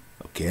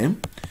 Okay.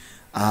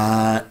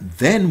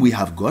 Then we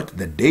have got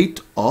the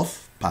date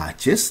of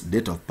purchase.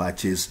 Date of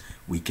purchase,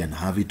 we can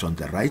have it on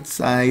the right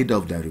side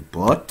of the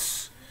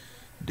report.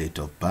 Date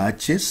of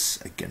purchase,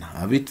 I can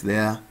have it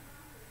there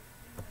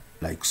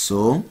like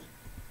so.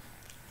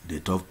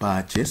 Date of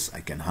purchase,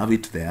 I can have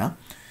it there.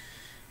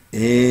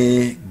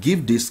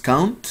 Give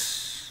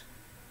discount.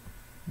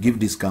 Give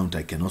discount,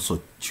 I can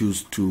also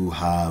choose to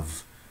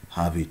have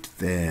it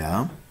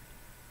there.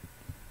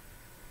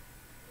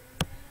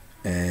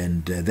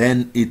 And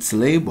then its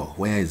label,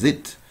 where is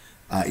it?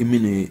 I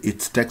mean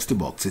its text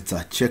box. It's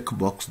a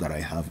checkbox that I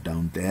have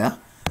down there,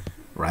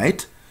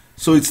 right?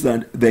 So it's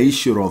the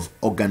issue of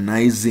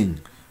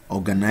organizing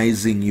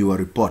your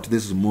report.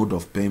 This is mode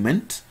of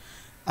payment.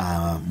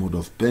 Mode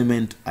of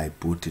payment, I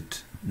put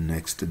it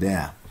next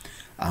there.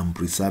 I'm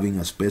preserving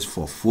a space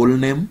for full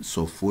name.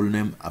 So full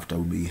name, after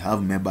we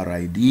have member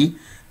ID,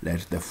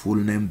 let the full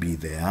name be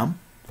there,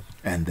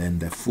 and then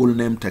the full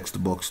name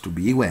text box to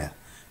be where?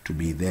 To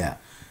be there.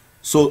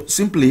 So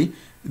simply,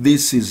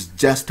 this is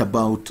just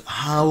about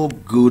how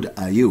good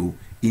are you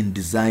in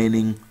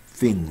designing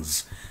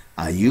things.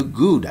 Are you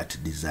good at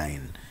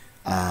design?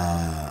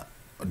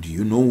 Do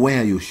you know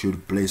where you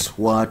should place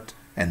what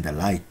and the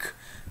like?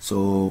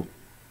 So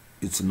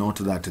It's not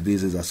that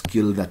this is a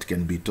skill that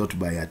can be taught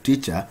by a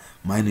teacher.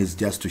 Mine is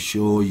just to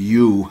show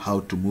you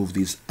how to move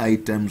these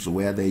items,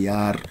 where they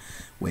are,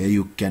 where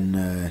you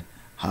can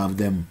have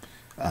them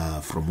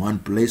from one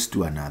place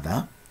to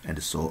another,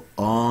 and so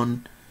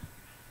on,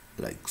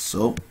 like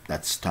so.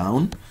 That's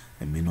town.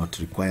 I may not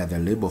require the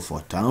label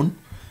for town.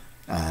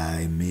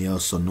 I may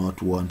also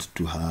not want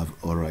to have,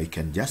 or I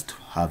can just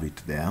have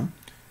it there,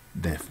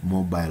 the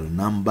mobile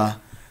number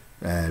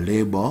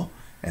label,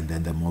 and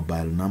then the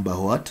mobile number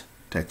what?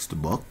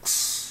 Text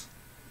box.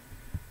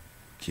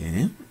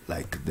 Okay,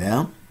 like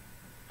there.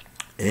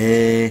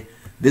 This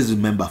is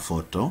member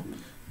photo,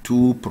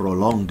 too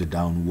prolonged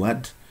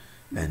downward,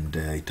 and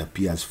it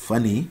appears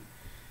funny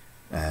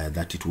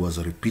that it was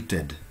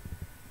repeated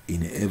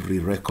in every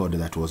record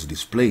that was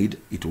displayed.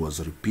 It was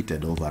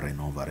repeated over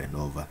and over and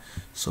over.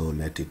 So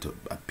let it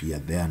appear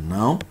there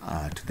now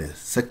at the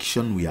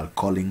section we are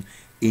calling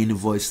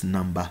invoice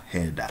number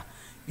header.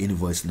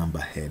 Invoice number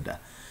header.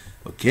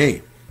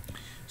 Okay,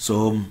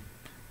 so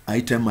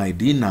item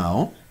ID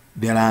now,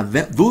 there are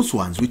those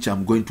ones which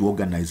I'm going to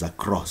organize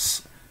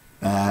across.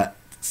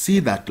 See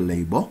that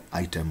label,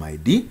 item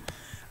ID.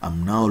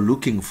 I'm now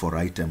looking for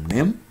item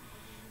name.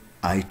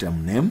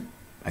 Item name,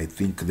 I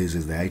think this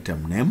is the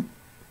item name.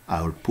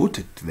 I'll put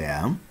it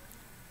there.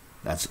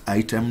 That's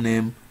item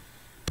name.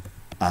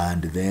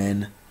 And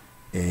then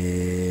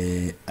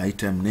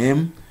item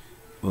name.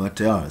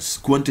 What else?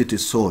 Quantity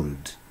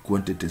sold.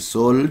 Quantity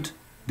sold.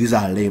 These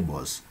are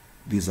labels.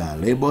 These are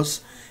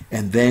labels.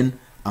 And then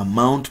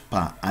amount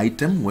per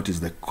item. What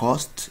is the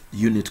cost?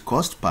 Unit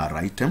cost per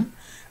item.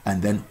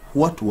 And then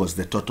what was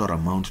the total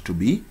amount to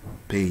be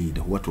paid?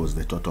 What was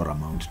the total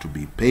amount to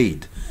be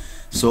paid?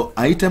 So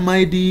item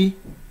ID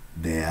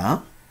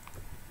there.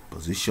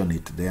 Position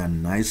it there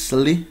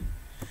nicely.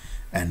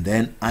 And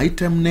then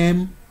item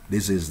name.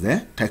 This is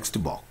the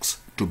text box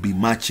to be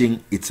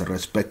matching its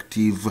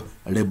respective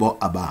label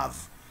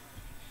above.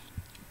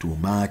 To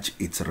match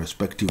its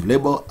respective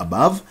label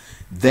above.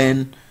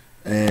 Then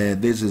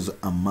this is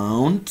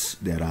amount.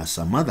 There are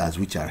some others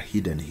which are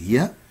hidden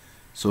here.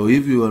 So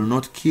if you are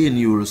not keen,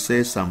 you will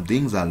say some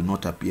things are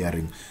not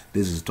appearing.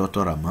 This is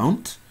total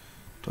amount.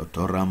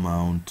 Total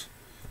amount.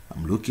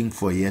 I'm looking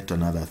for yet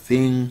another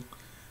thing.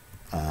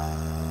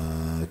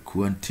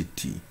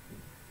 Quantity.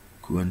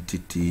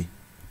 Quantity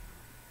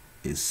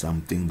is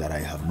something that I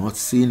have not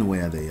seen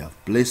where they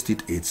have placed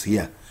it. It's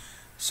here.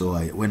 So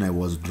when I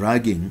was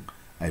dragging,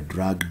 I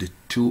dragged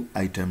two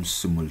items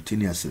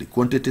simultaneously.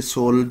 Quantity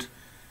sold.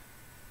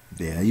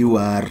 There you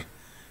are.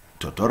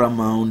 Total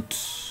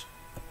amount.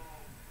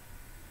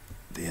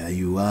 There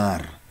you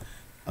are.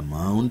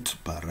 Amount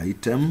per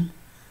item.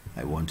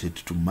 I want it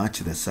to match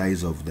the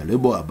size of the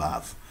label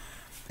above.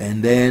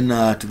 And then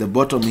at the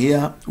bottom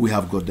here, we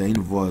have got the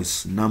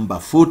invoice number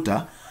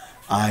footer.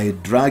 I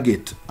drag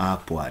it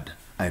upward.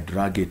 I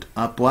drag it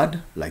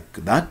upward like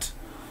that.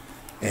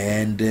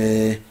 And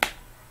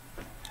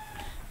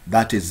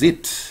that is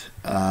it.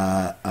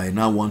 I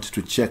now want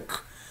to check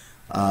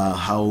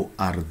how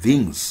are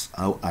things.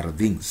 How are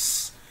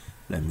things?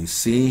 Let me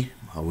see.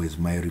 How is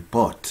my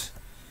report?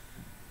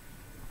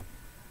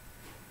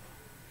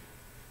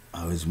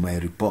 How is my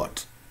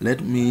report?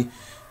 Let me...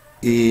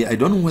 I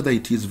don't know whether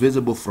it is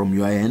visible from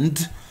your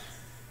end,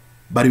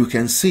 but you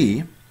can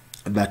see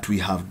that we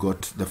have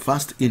got the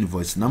first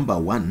invoice number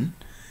 1.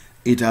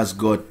 It has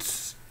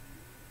got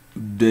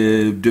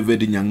the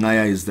David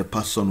Nyangaya is the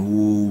person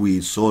who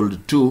we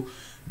sold to.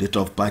 Date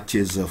of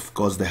purchase, of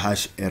course, the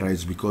hash error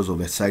is because of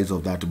the size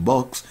of that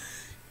box.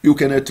 You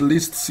can at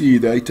least see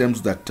the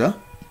items that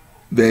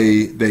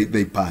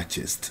they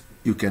purchased.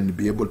 You can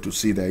be able to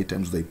see the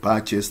items they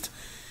purchased.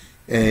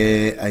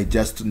 I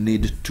just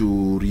need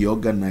to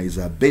reorganize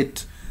a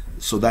bit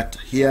so that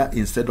here,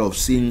 instead of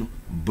seeing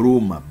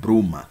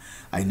Bruma,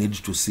 I need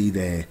to see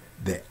the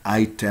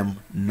item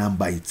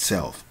number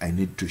itself. I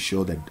need to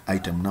show the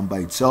item number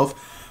itself.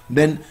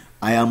 Then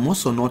I am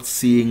also not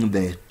seeing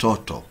the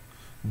total,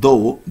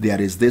 though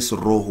there is this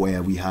row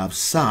where we have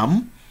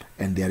some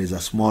and there is a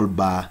small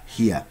bar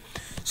here.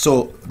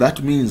 So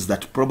that means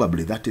that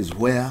probably that is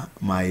where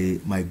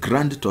my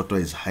grand total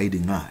is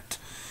hiding at.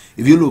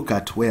 If you look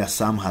at where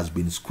some has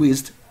been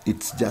squeezed,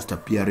 it's just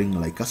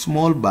appearing like a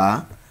small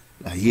bar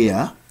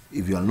here.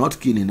 If you are not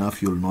keen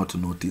enough, you'll not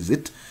notice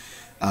it.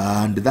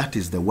 And that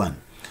is the one.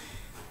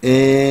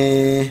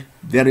 There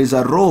is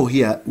a row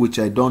here which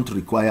I don't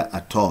require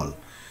at all.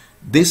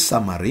 This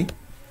summary,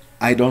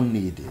 I don't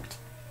need it.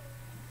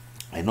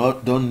 I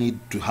don't need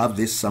to have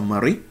this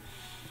summary,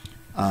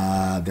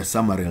 the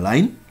summary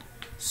line.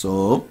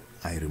 So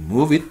I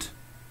remove it.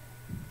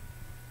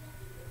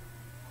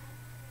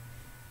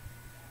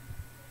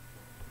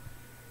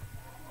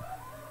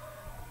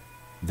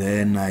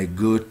 Then I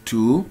go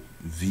to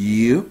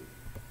view,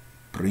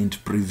 print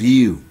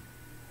preview.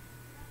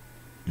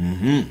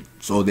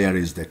 So there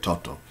is the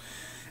total,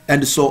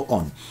 and so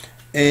on.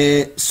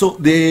 So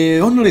the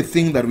only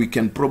thing that we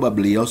can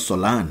probably also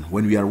learn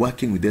when we are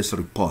working with this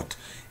report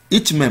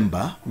each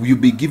member will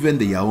be given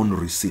their own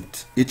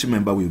receipt. Each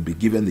member will be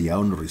given their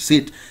own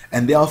receipt,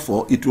 and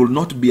therefore it will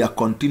not be a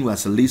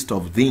continuous list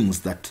of things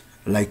that,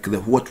 like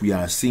what we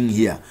are seeing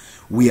here.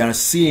 We are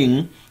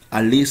seeing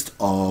a list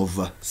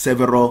of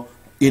several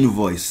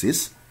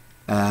invoices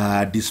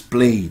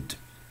displayed.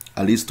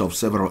 A list of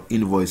several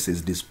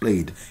invoices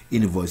displayed.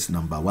 Invoice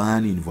number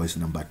 1, invoice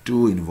number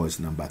 2, invoice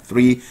number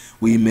 3.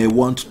 We may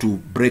want to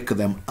break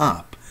them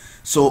up.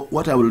 So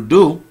what I will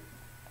do,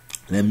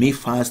 let me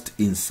first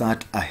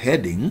insert a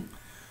heading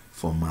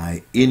for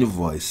my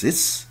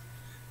invoices.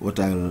 What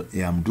I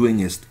am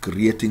doing is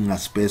creating a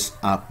space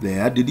up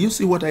there. Did you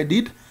see what I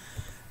did?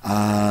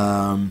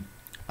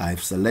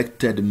 I've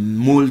selected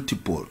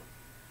multiple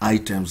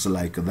items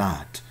like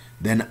that.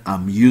 Then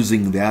I'm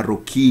using the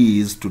arrow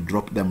keys to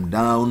drop them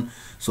down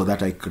so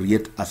that I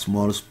create a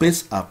small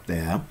space up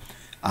there.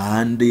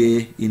 And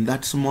in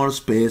that small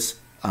space,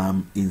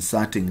 I'm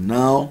inserting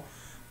now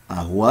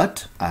a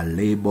what? A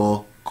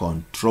label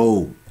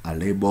control. A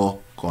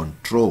label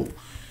control.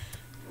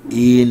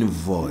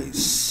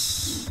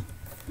 Invoice.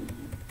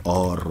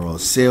 Or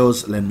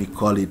sales, let me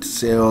call it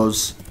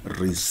sales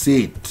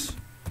receipt.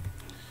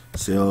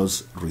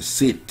 Sales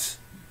receipt.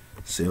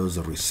 Sales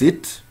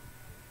receipt.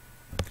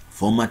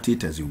 Format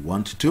it as you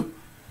want to.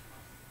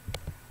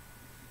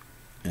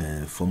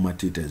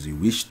 Format it as you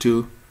wish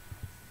to.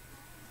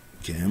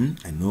 Okay,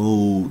 I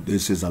know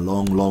this is a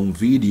long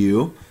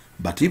video,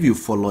 but if you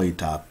follow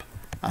it up,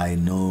 I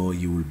know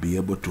you will be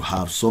able to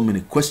have so many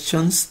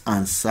questions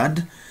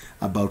answered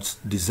about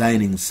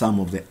designing some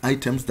of the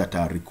items that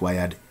are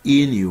required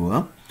in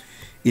your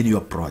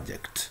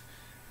project.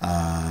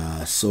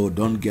 So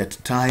don't get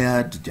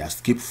tired,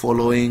 just keep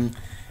following.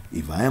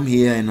 If I am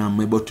here and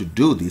I'm able to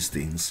do these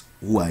things,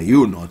 who are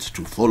you not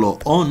to follow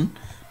on,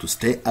 to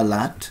stay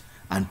alert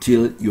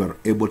until you are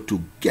able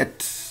to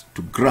get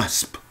to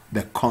grasp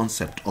the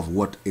concept of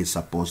what is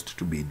supposed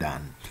to be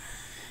done.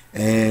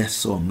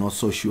 So I'm not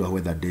so sure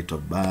whether date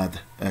of birth,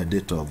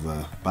 date of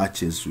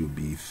purchase will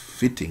be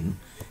fitting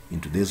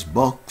into this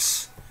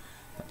box.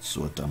 That's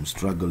what I'm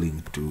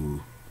struggling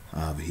to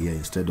have here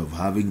instead of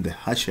having the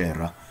hash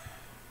error.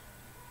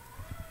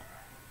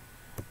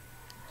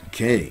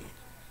 Okay,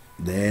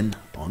 then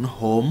on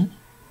home,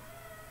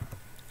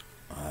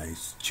 I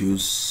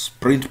choose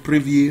print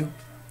preview.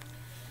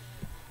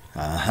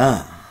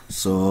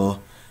 So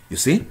you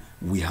see,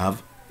 we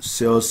have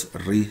sales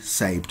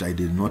receipt. I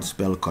did not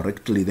spell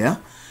correctly there.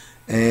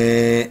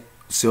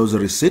 Sales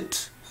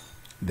receipt,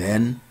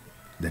 then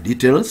the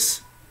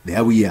details.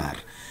 There we are.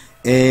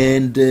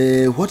 And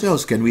what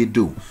else can we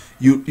do?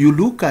 You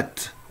look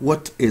at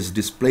what is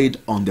displayed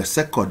on the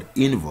second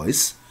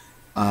invoice.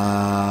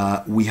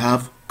 We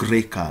have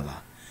gray color.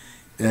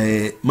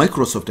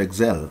 Microsoft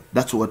Excel,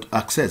 that's what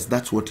Access,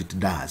 that's what it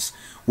does.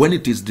 When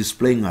it is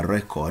displaying a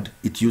record,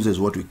 it uses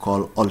what we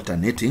call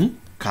alternating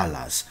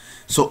colors.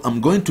 So I'm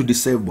going to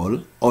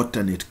disable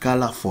alternate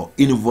color for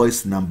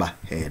invoice number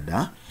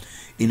header.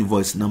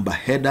 Invoice number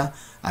header,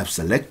 I've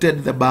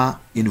selected the bar,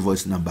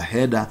 invoice number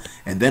header,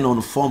 and then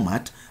on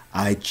format,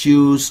 I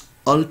choose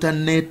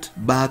alternate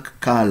back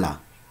color.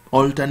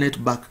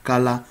 Alternate back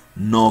color,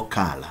 no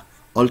color.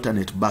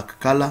 Alternate back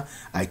color,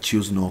 I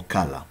choose no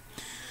color.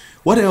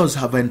 What else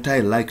haven't I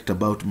liked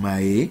about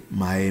my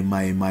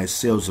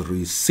sales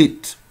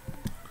receipt?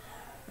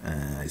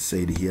 I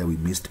said here we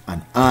missed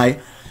an I.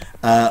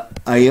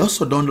 I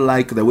also don't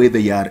like the way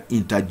they are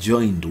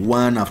interjoined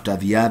one after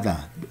the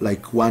other,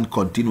 like one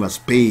continuous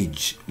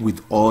page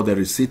with all the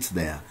receipts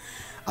there.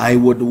 I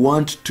would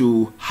want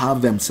to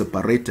have them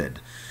separated.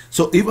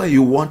 So if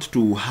you want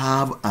to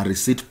have a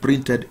receipt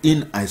printed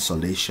in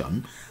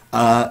isolation,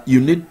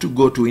 you need to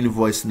go to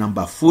invoice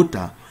number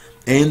footer,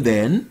 and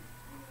then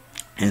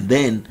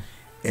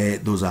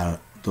those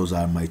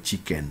are my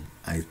chicken.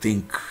 I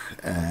think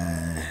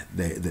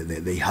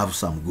they have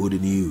some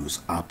good news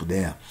up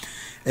there.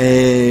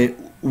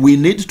 We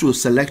need to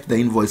select the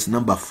invoice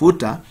number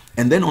footer,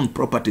 and then on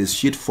properties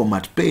sheet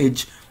format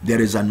page,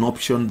 there is an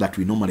option that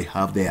we normally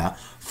have there,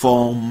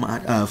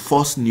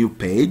 force new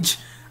page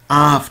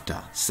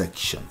after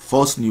section.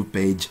 Force new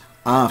page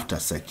after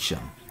section.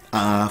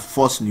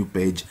 Force new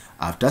page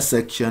after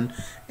section,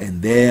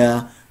 and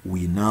there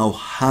we now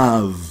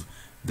have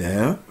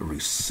the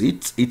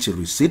receipts. Each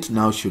receipt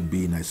now should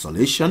be in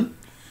isolation.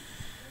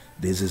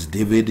 This is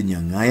David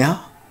Nyangaya.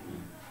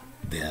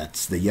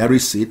 That's the year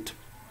receipt.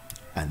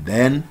 And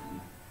then,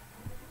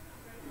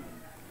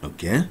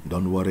 okay,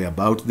 don't worry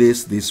about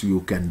this. This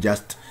you can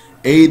just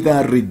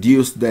either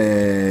reduce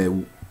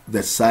the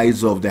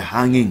size of the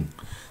hanging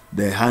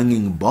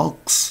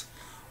box,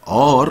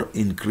 or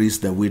increase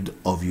the width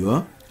of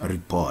your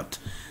report.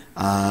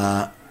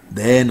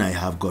 Then I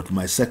have got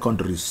my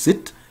second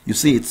receipt. You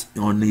see, it's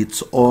on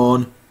its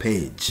own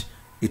page.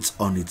 It's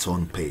on its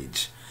own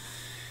page.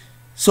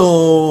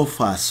 So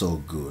far,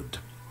 so good.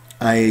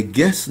 I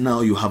guess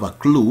now you have a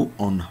clue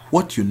on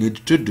what you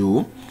need to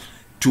do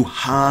to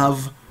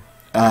have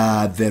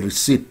the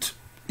receipt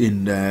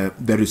in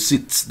the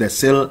receipts, the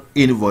sale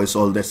invoice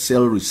or the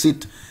sale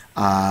receipt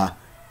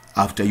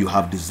after you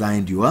have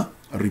designed your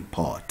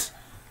report.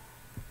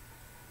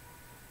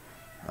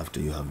 After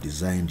you have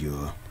designed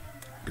your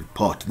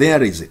report,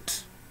 there is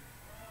it.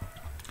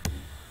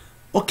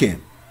 Okay,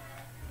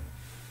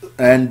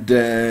 and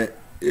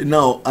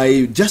now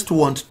I just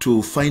want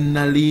to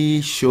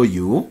finally show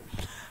you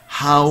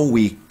how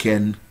we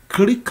can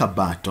click a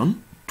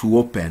button to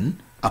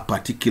open a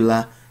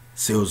particular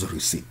sales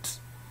receipt.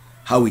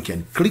 How we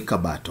can click a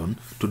button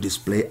to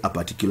display a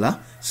particular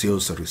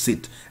sales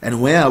receipt.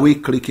 And where are we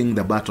clicking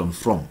the button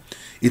from?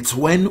 It's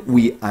when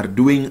we are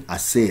doing a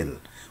sale.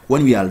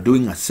 When we are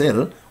doing a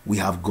sale, we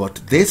have got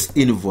this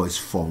invoice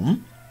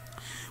form.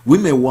 We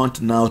may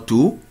want now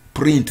to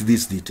print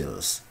these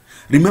details.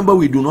 Remember,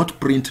 we do not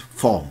print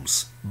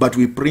forms, but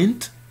we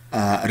print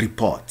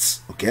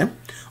reports. Okay,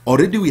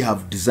 already we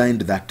have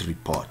designed that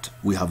report.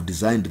 We have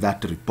designed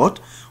that report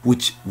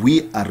which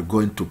we are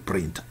going to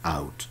print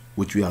out.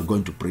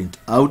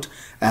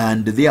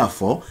 And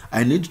therefore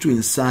I need to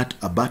insert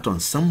a button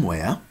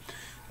somewhere,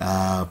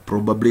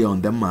 probably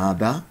on the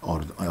mother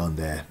or on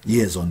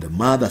the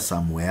mother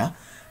somewhere.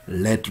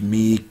 Let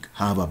me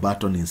have a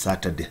button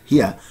inserted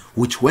here,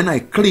 which when I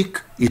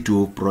click, it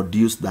will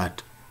produce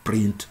that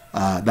print,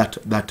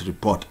 that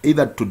report,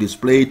 either to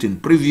display it in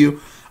preview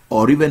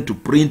or even to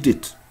print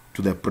it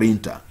to the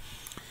printer.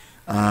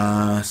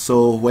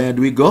 So where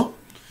do we go?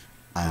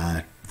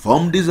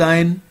 Form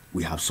design.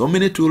 We have so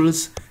many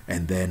tools,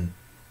 and then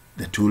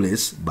the tool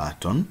is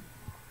button.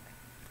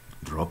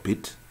 Drop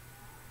it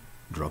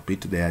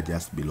there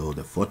just below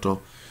the photo,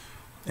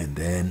 and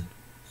then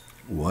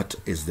what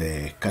is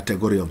the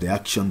category of the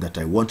action that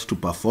I want to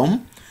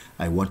perform?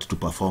 I want to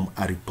perform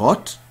a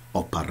report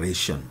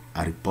operation.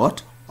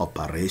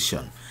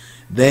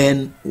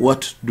 Then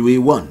what do we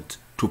want?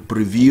 To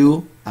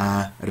preview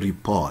a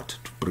report.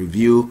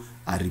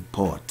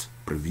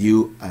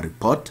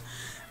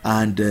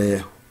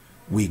 And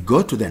we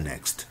go to the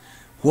next.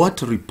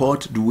 What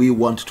report do we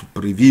want to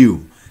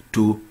preview?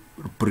 To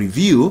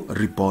preview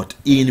report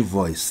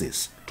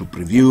invoices.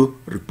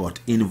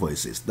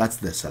 That's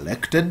the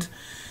selected.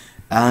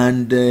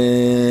 And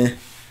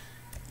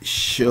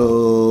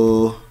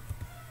show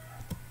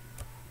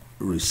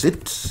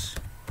receipt.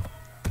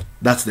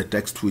 That's the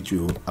text which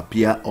will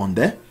appear on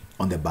the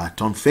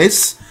button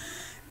face.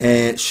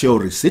 Show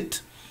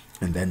receipt,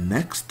 and then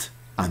next,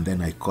 and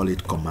then I call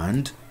it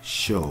command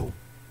show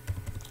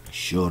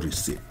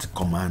receipt,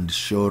 command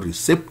show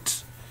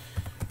receipt,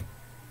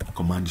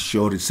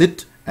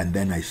 and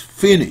then I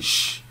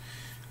finish.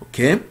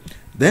 Okay,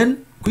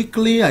 then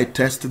quickly I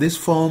test this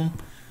form.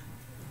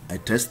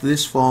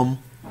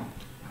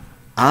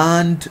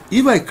 And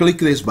if I click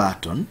this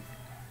button,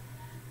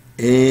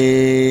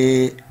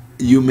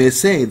 you may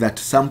say that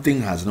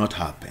something has not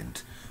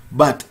happened,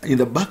 but in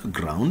the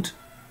background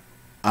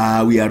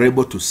we are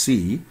able to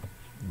see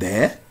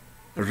the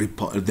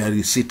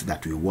receipt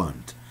that we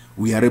want.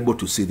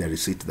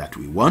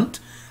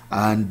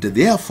 And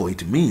therefore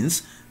it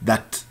means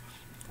that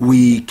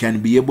we can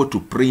be able to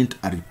print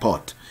a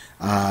report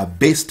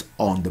based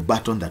on the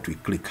button that we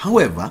click.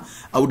 However,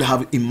 I would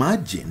have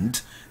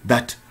imagined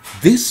that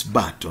this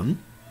button,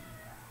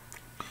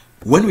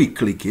 when we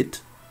click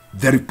it,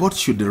 the report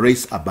should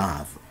raise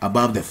above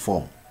the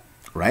form,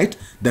 right?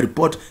 The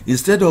report,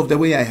 instead of the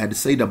way I had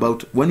said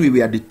about when we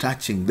were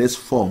detaching this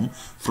form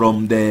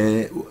from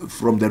the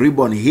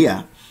ribbon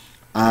here,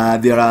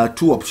 there are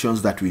two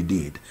options that we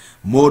did: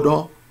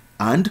 modal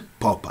and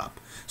pop-up.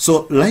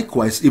 So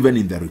likewise, even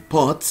in the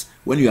reports,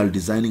 when you are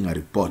designing a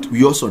report,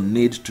 we also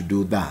need to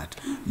do that.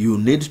 You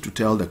need to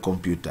tell the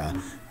computer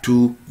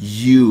to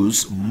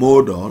use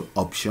modal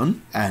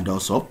option and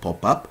also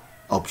pop-up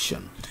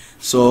option.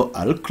 So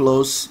I'll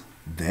close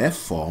the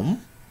form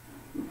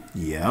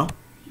here,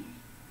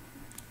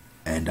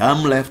 and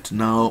I'm left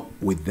now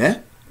with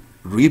the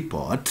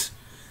report.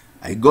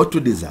 I go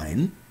to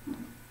design,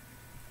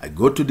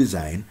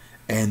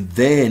 and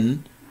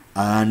then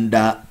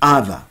under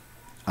other,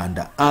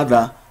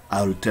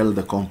 I'll tell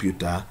the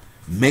computer,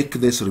 make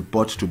this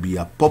report to be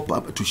a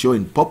pop-up, to show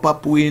in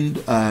pop-up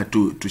window,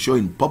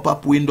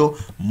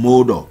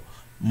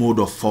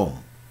 modal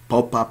form.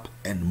 Pop-up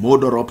and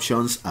modal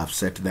options, I've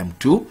set them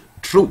to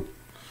true.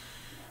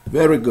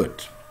 Very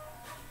good.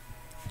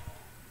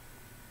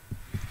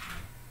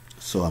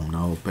 So I'm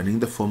now opening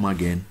the form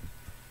again.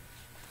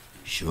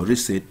 Show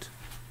receipt.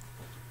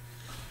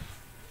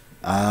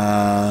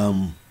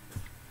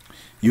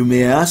 You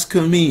may ask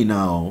me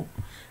now,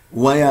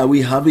 why are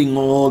we having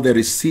all the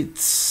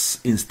receipts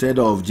instead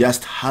of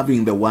just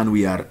having the one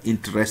we are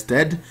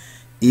interested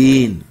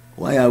in?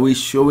 Why are we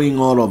showing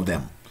all of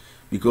them?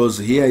 Because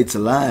here it's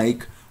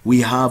like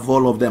we have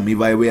all of them. If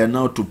I were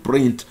now to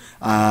print,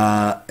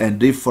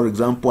 and if, for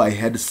example, I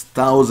had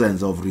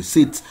thousands of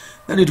receipts,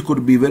 then it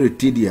could be very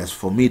tedious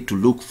for me to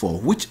look for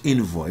which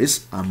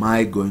invoice am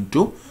I going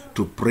to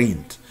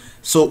print.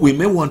 So we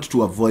may want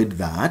to avoid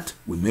that.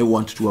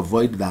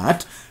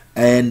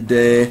 And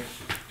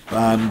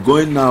I'm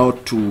going now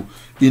to,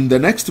 in the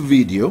next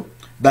video,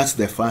 that's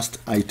the first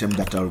item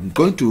that I'm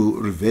going to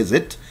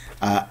revisit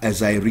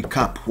as I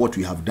recap what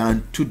we have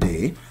done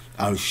today.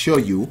 I'll show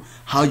you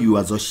how you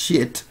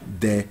associate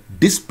the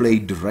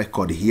displayed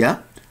record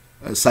here,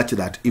 such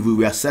that if we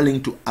were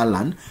selling to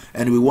Alan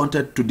and we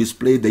wanted to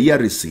display the year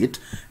receipt,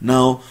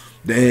 now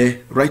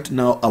right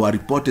now our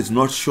report is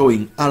not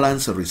showing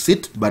Alan's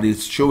receipt, but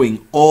it's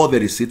showing all the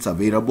receipts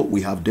available.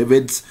 We have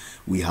David's,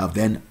 we have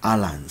then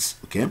Alan's,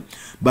 okay?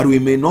 But we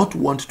may not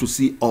want to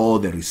see all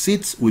the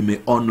receipts. We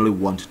may only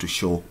want to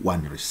show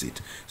one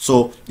receipt.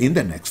 So in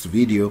the next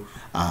video,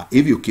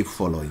 if you keep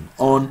following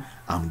on,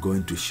 I'm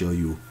going to show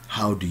you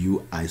how do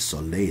you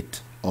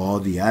isolate all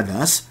the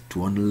others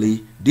to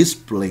only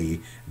display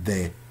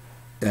the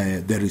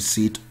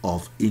receipt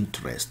of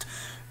interest.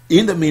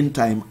 In the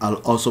meantime,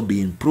 I'll also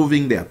be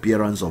improving the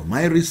appearance of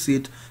my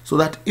receipt so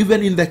that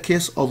even in the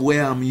case of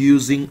where I'm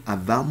using a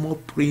thermal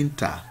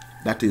printer,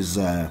 that is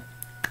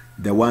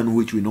the one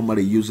which we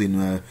normally use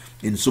in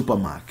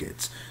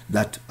supermarkets,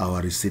 that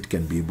our receipt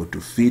can be able to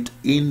fit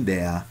in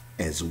there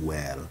as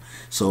well.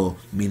 So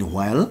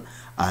meanwhile,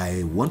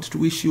 I want to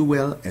wish you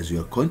well as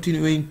you are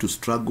continuing to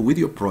struggle with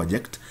your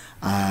project.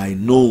 I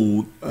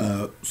know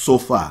so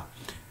far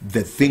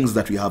the things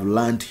that we have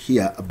learned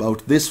here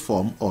about this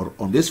form, or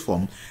on this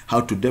form, how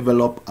to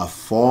develop a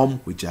form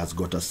which has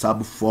got a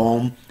sub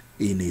form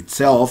in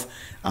itself.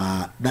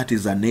 That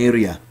is an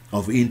area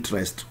of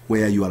interest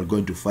where you are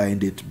going to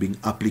find it being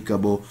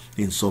applicable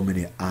in so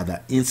many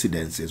other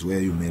incidences where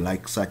you may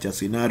like such a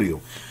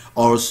scenario.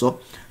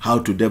 Also, how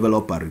to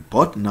develop a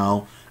report.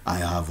 Now, I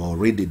have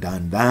already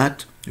done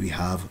that. We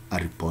have a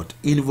report,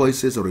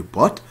 invoices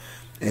report,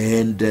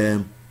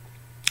 and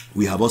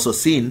we have also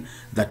seen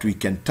that we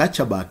can touch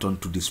a button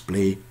to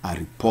display a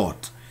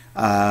report.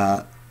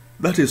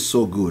 That is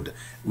so good.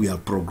 We are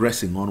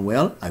progressing on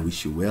well. I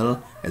wish you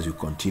well as you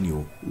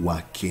continue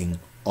working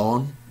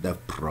on the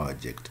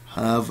project.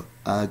 Have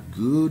a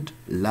good,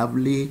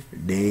 lovely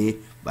day.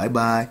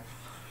 Bye-bye.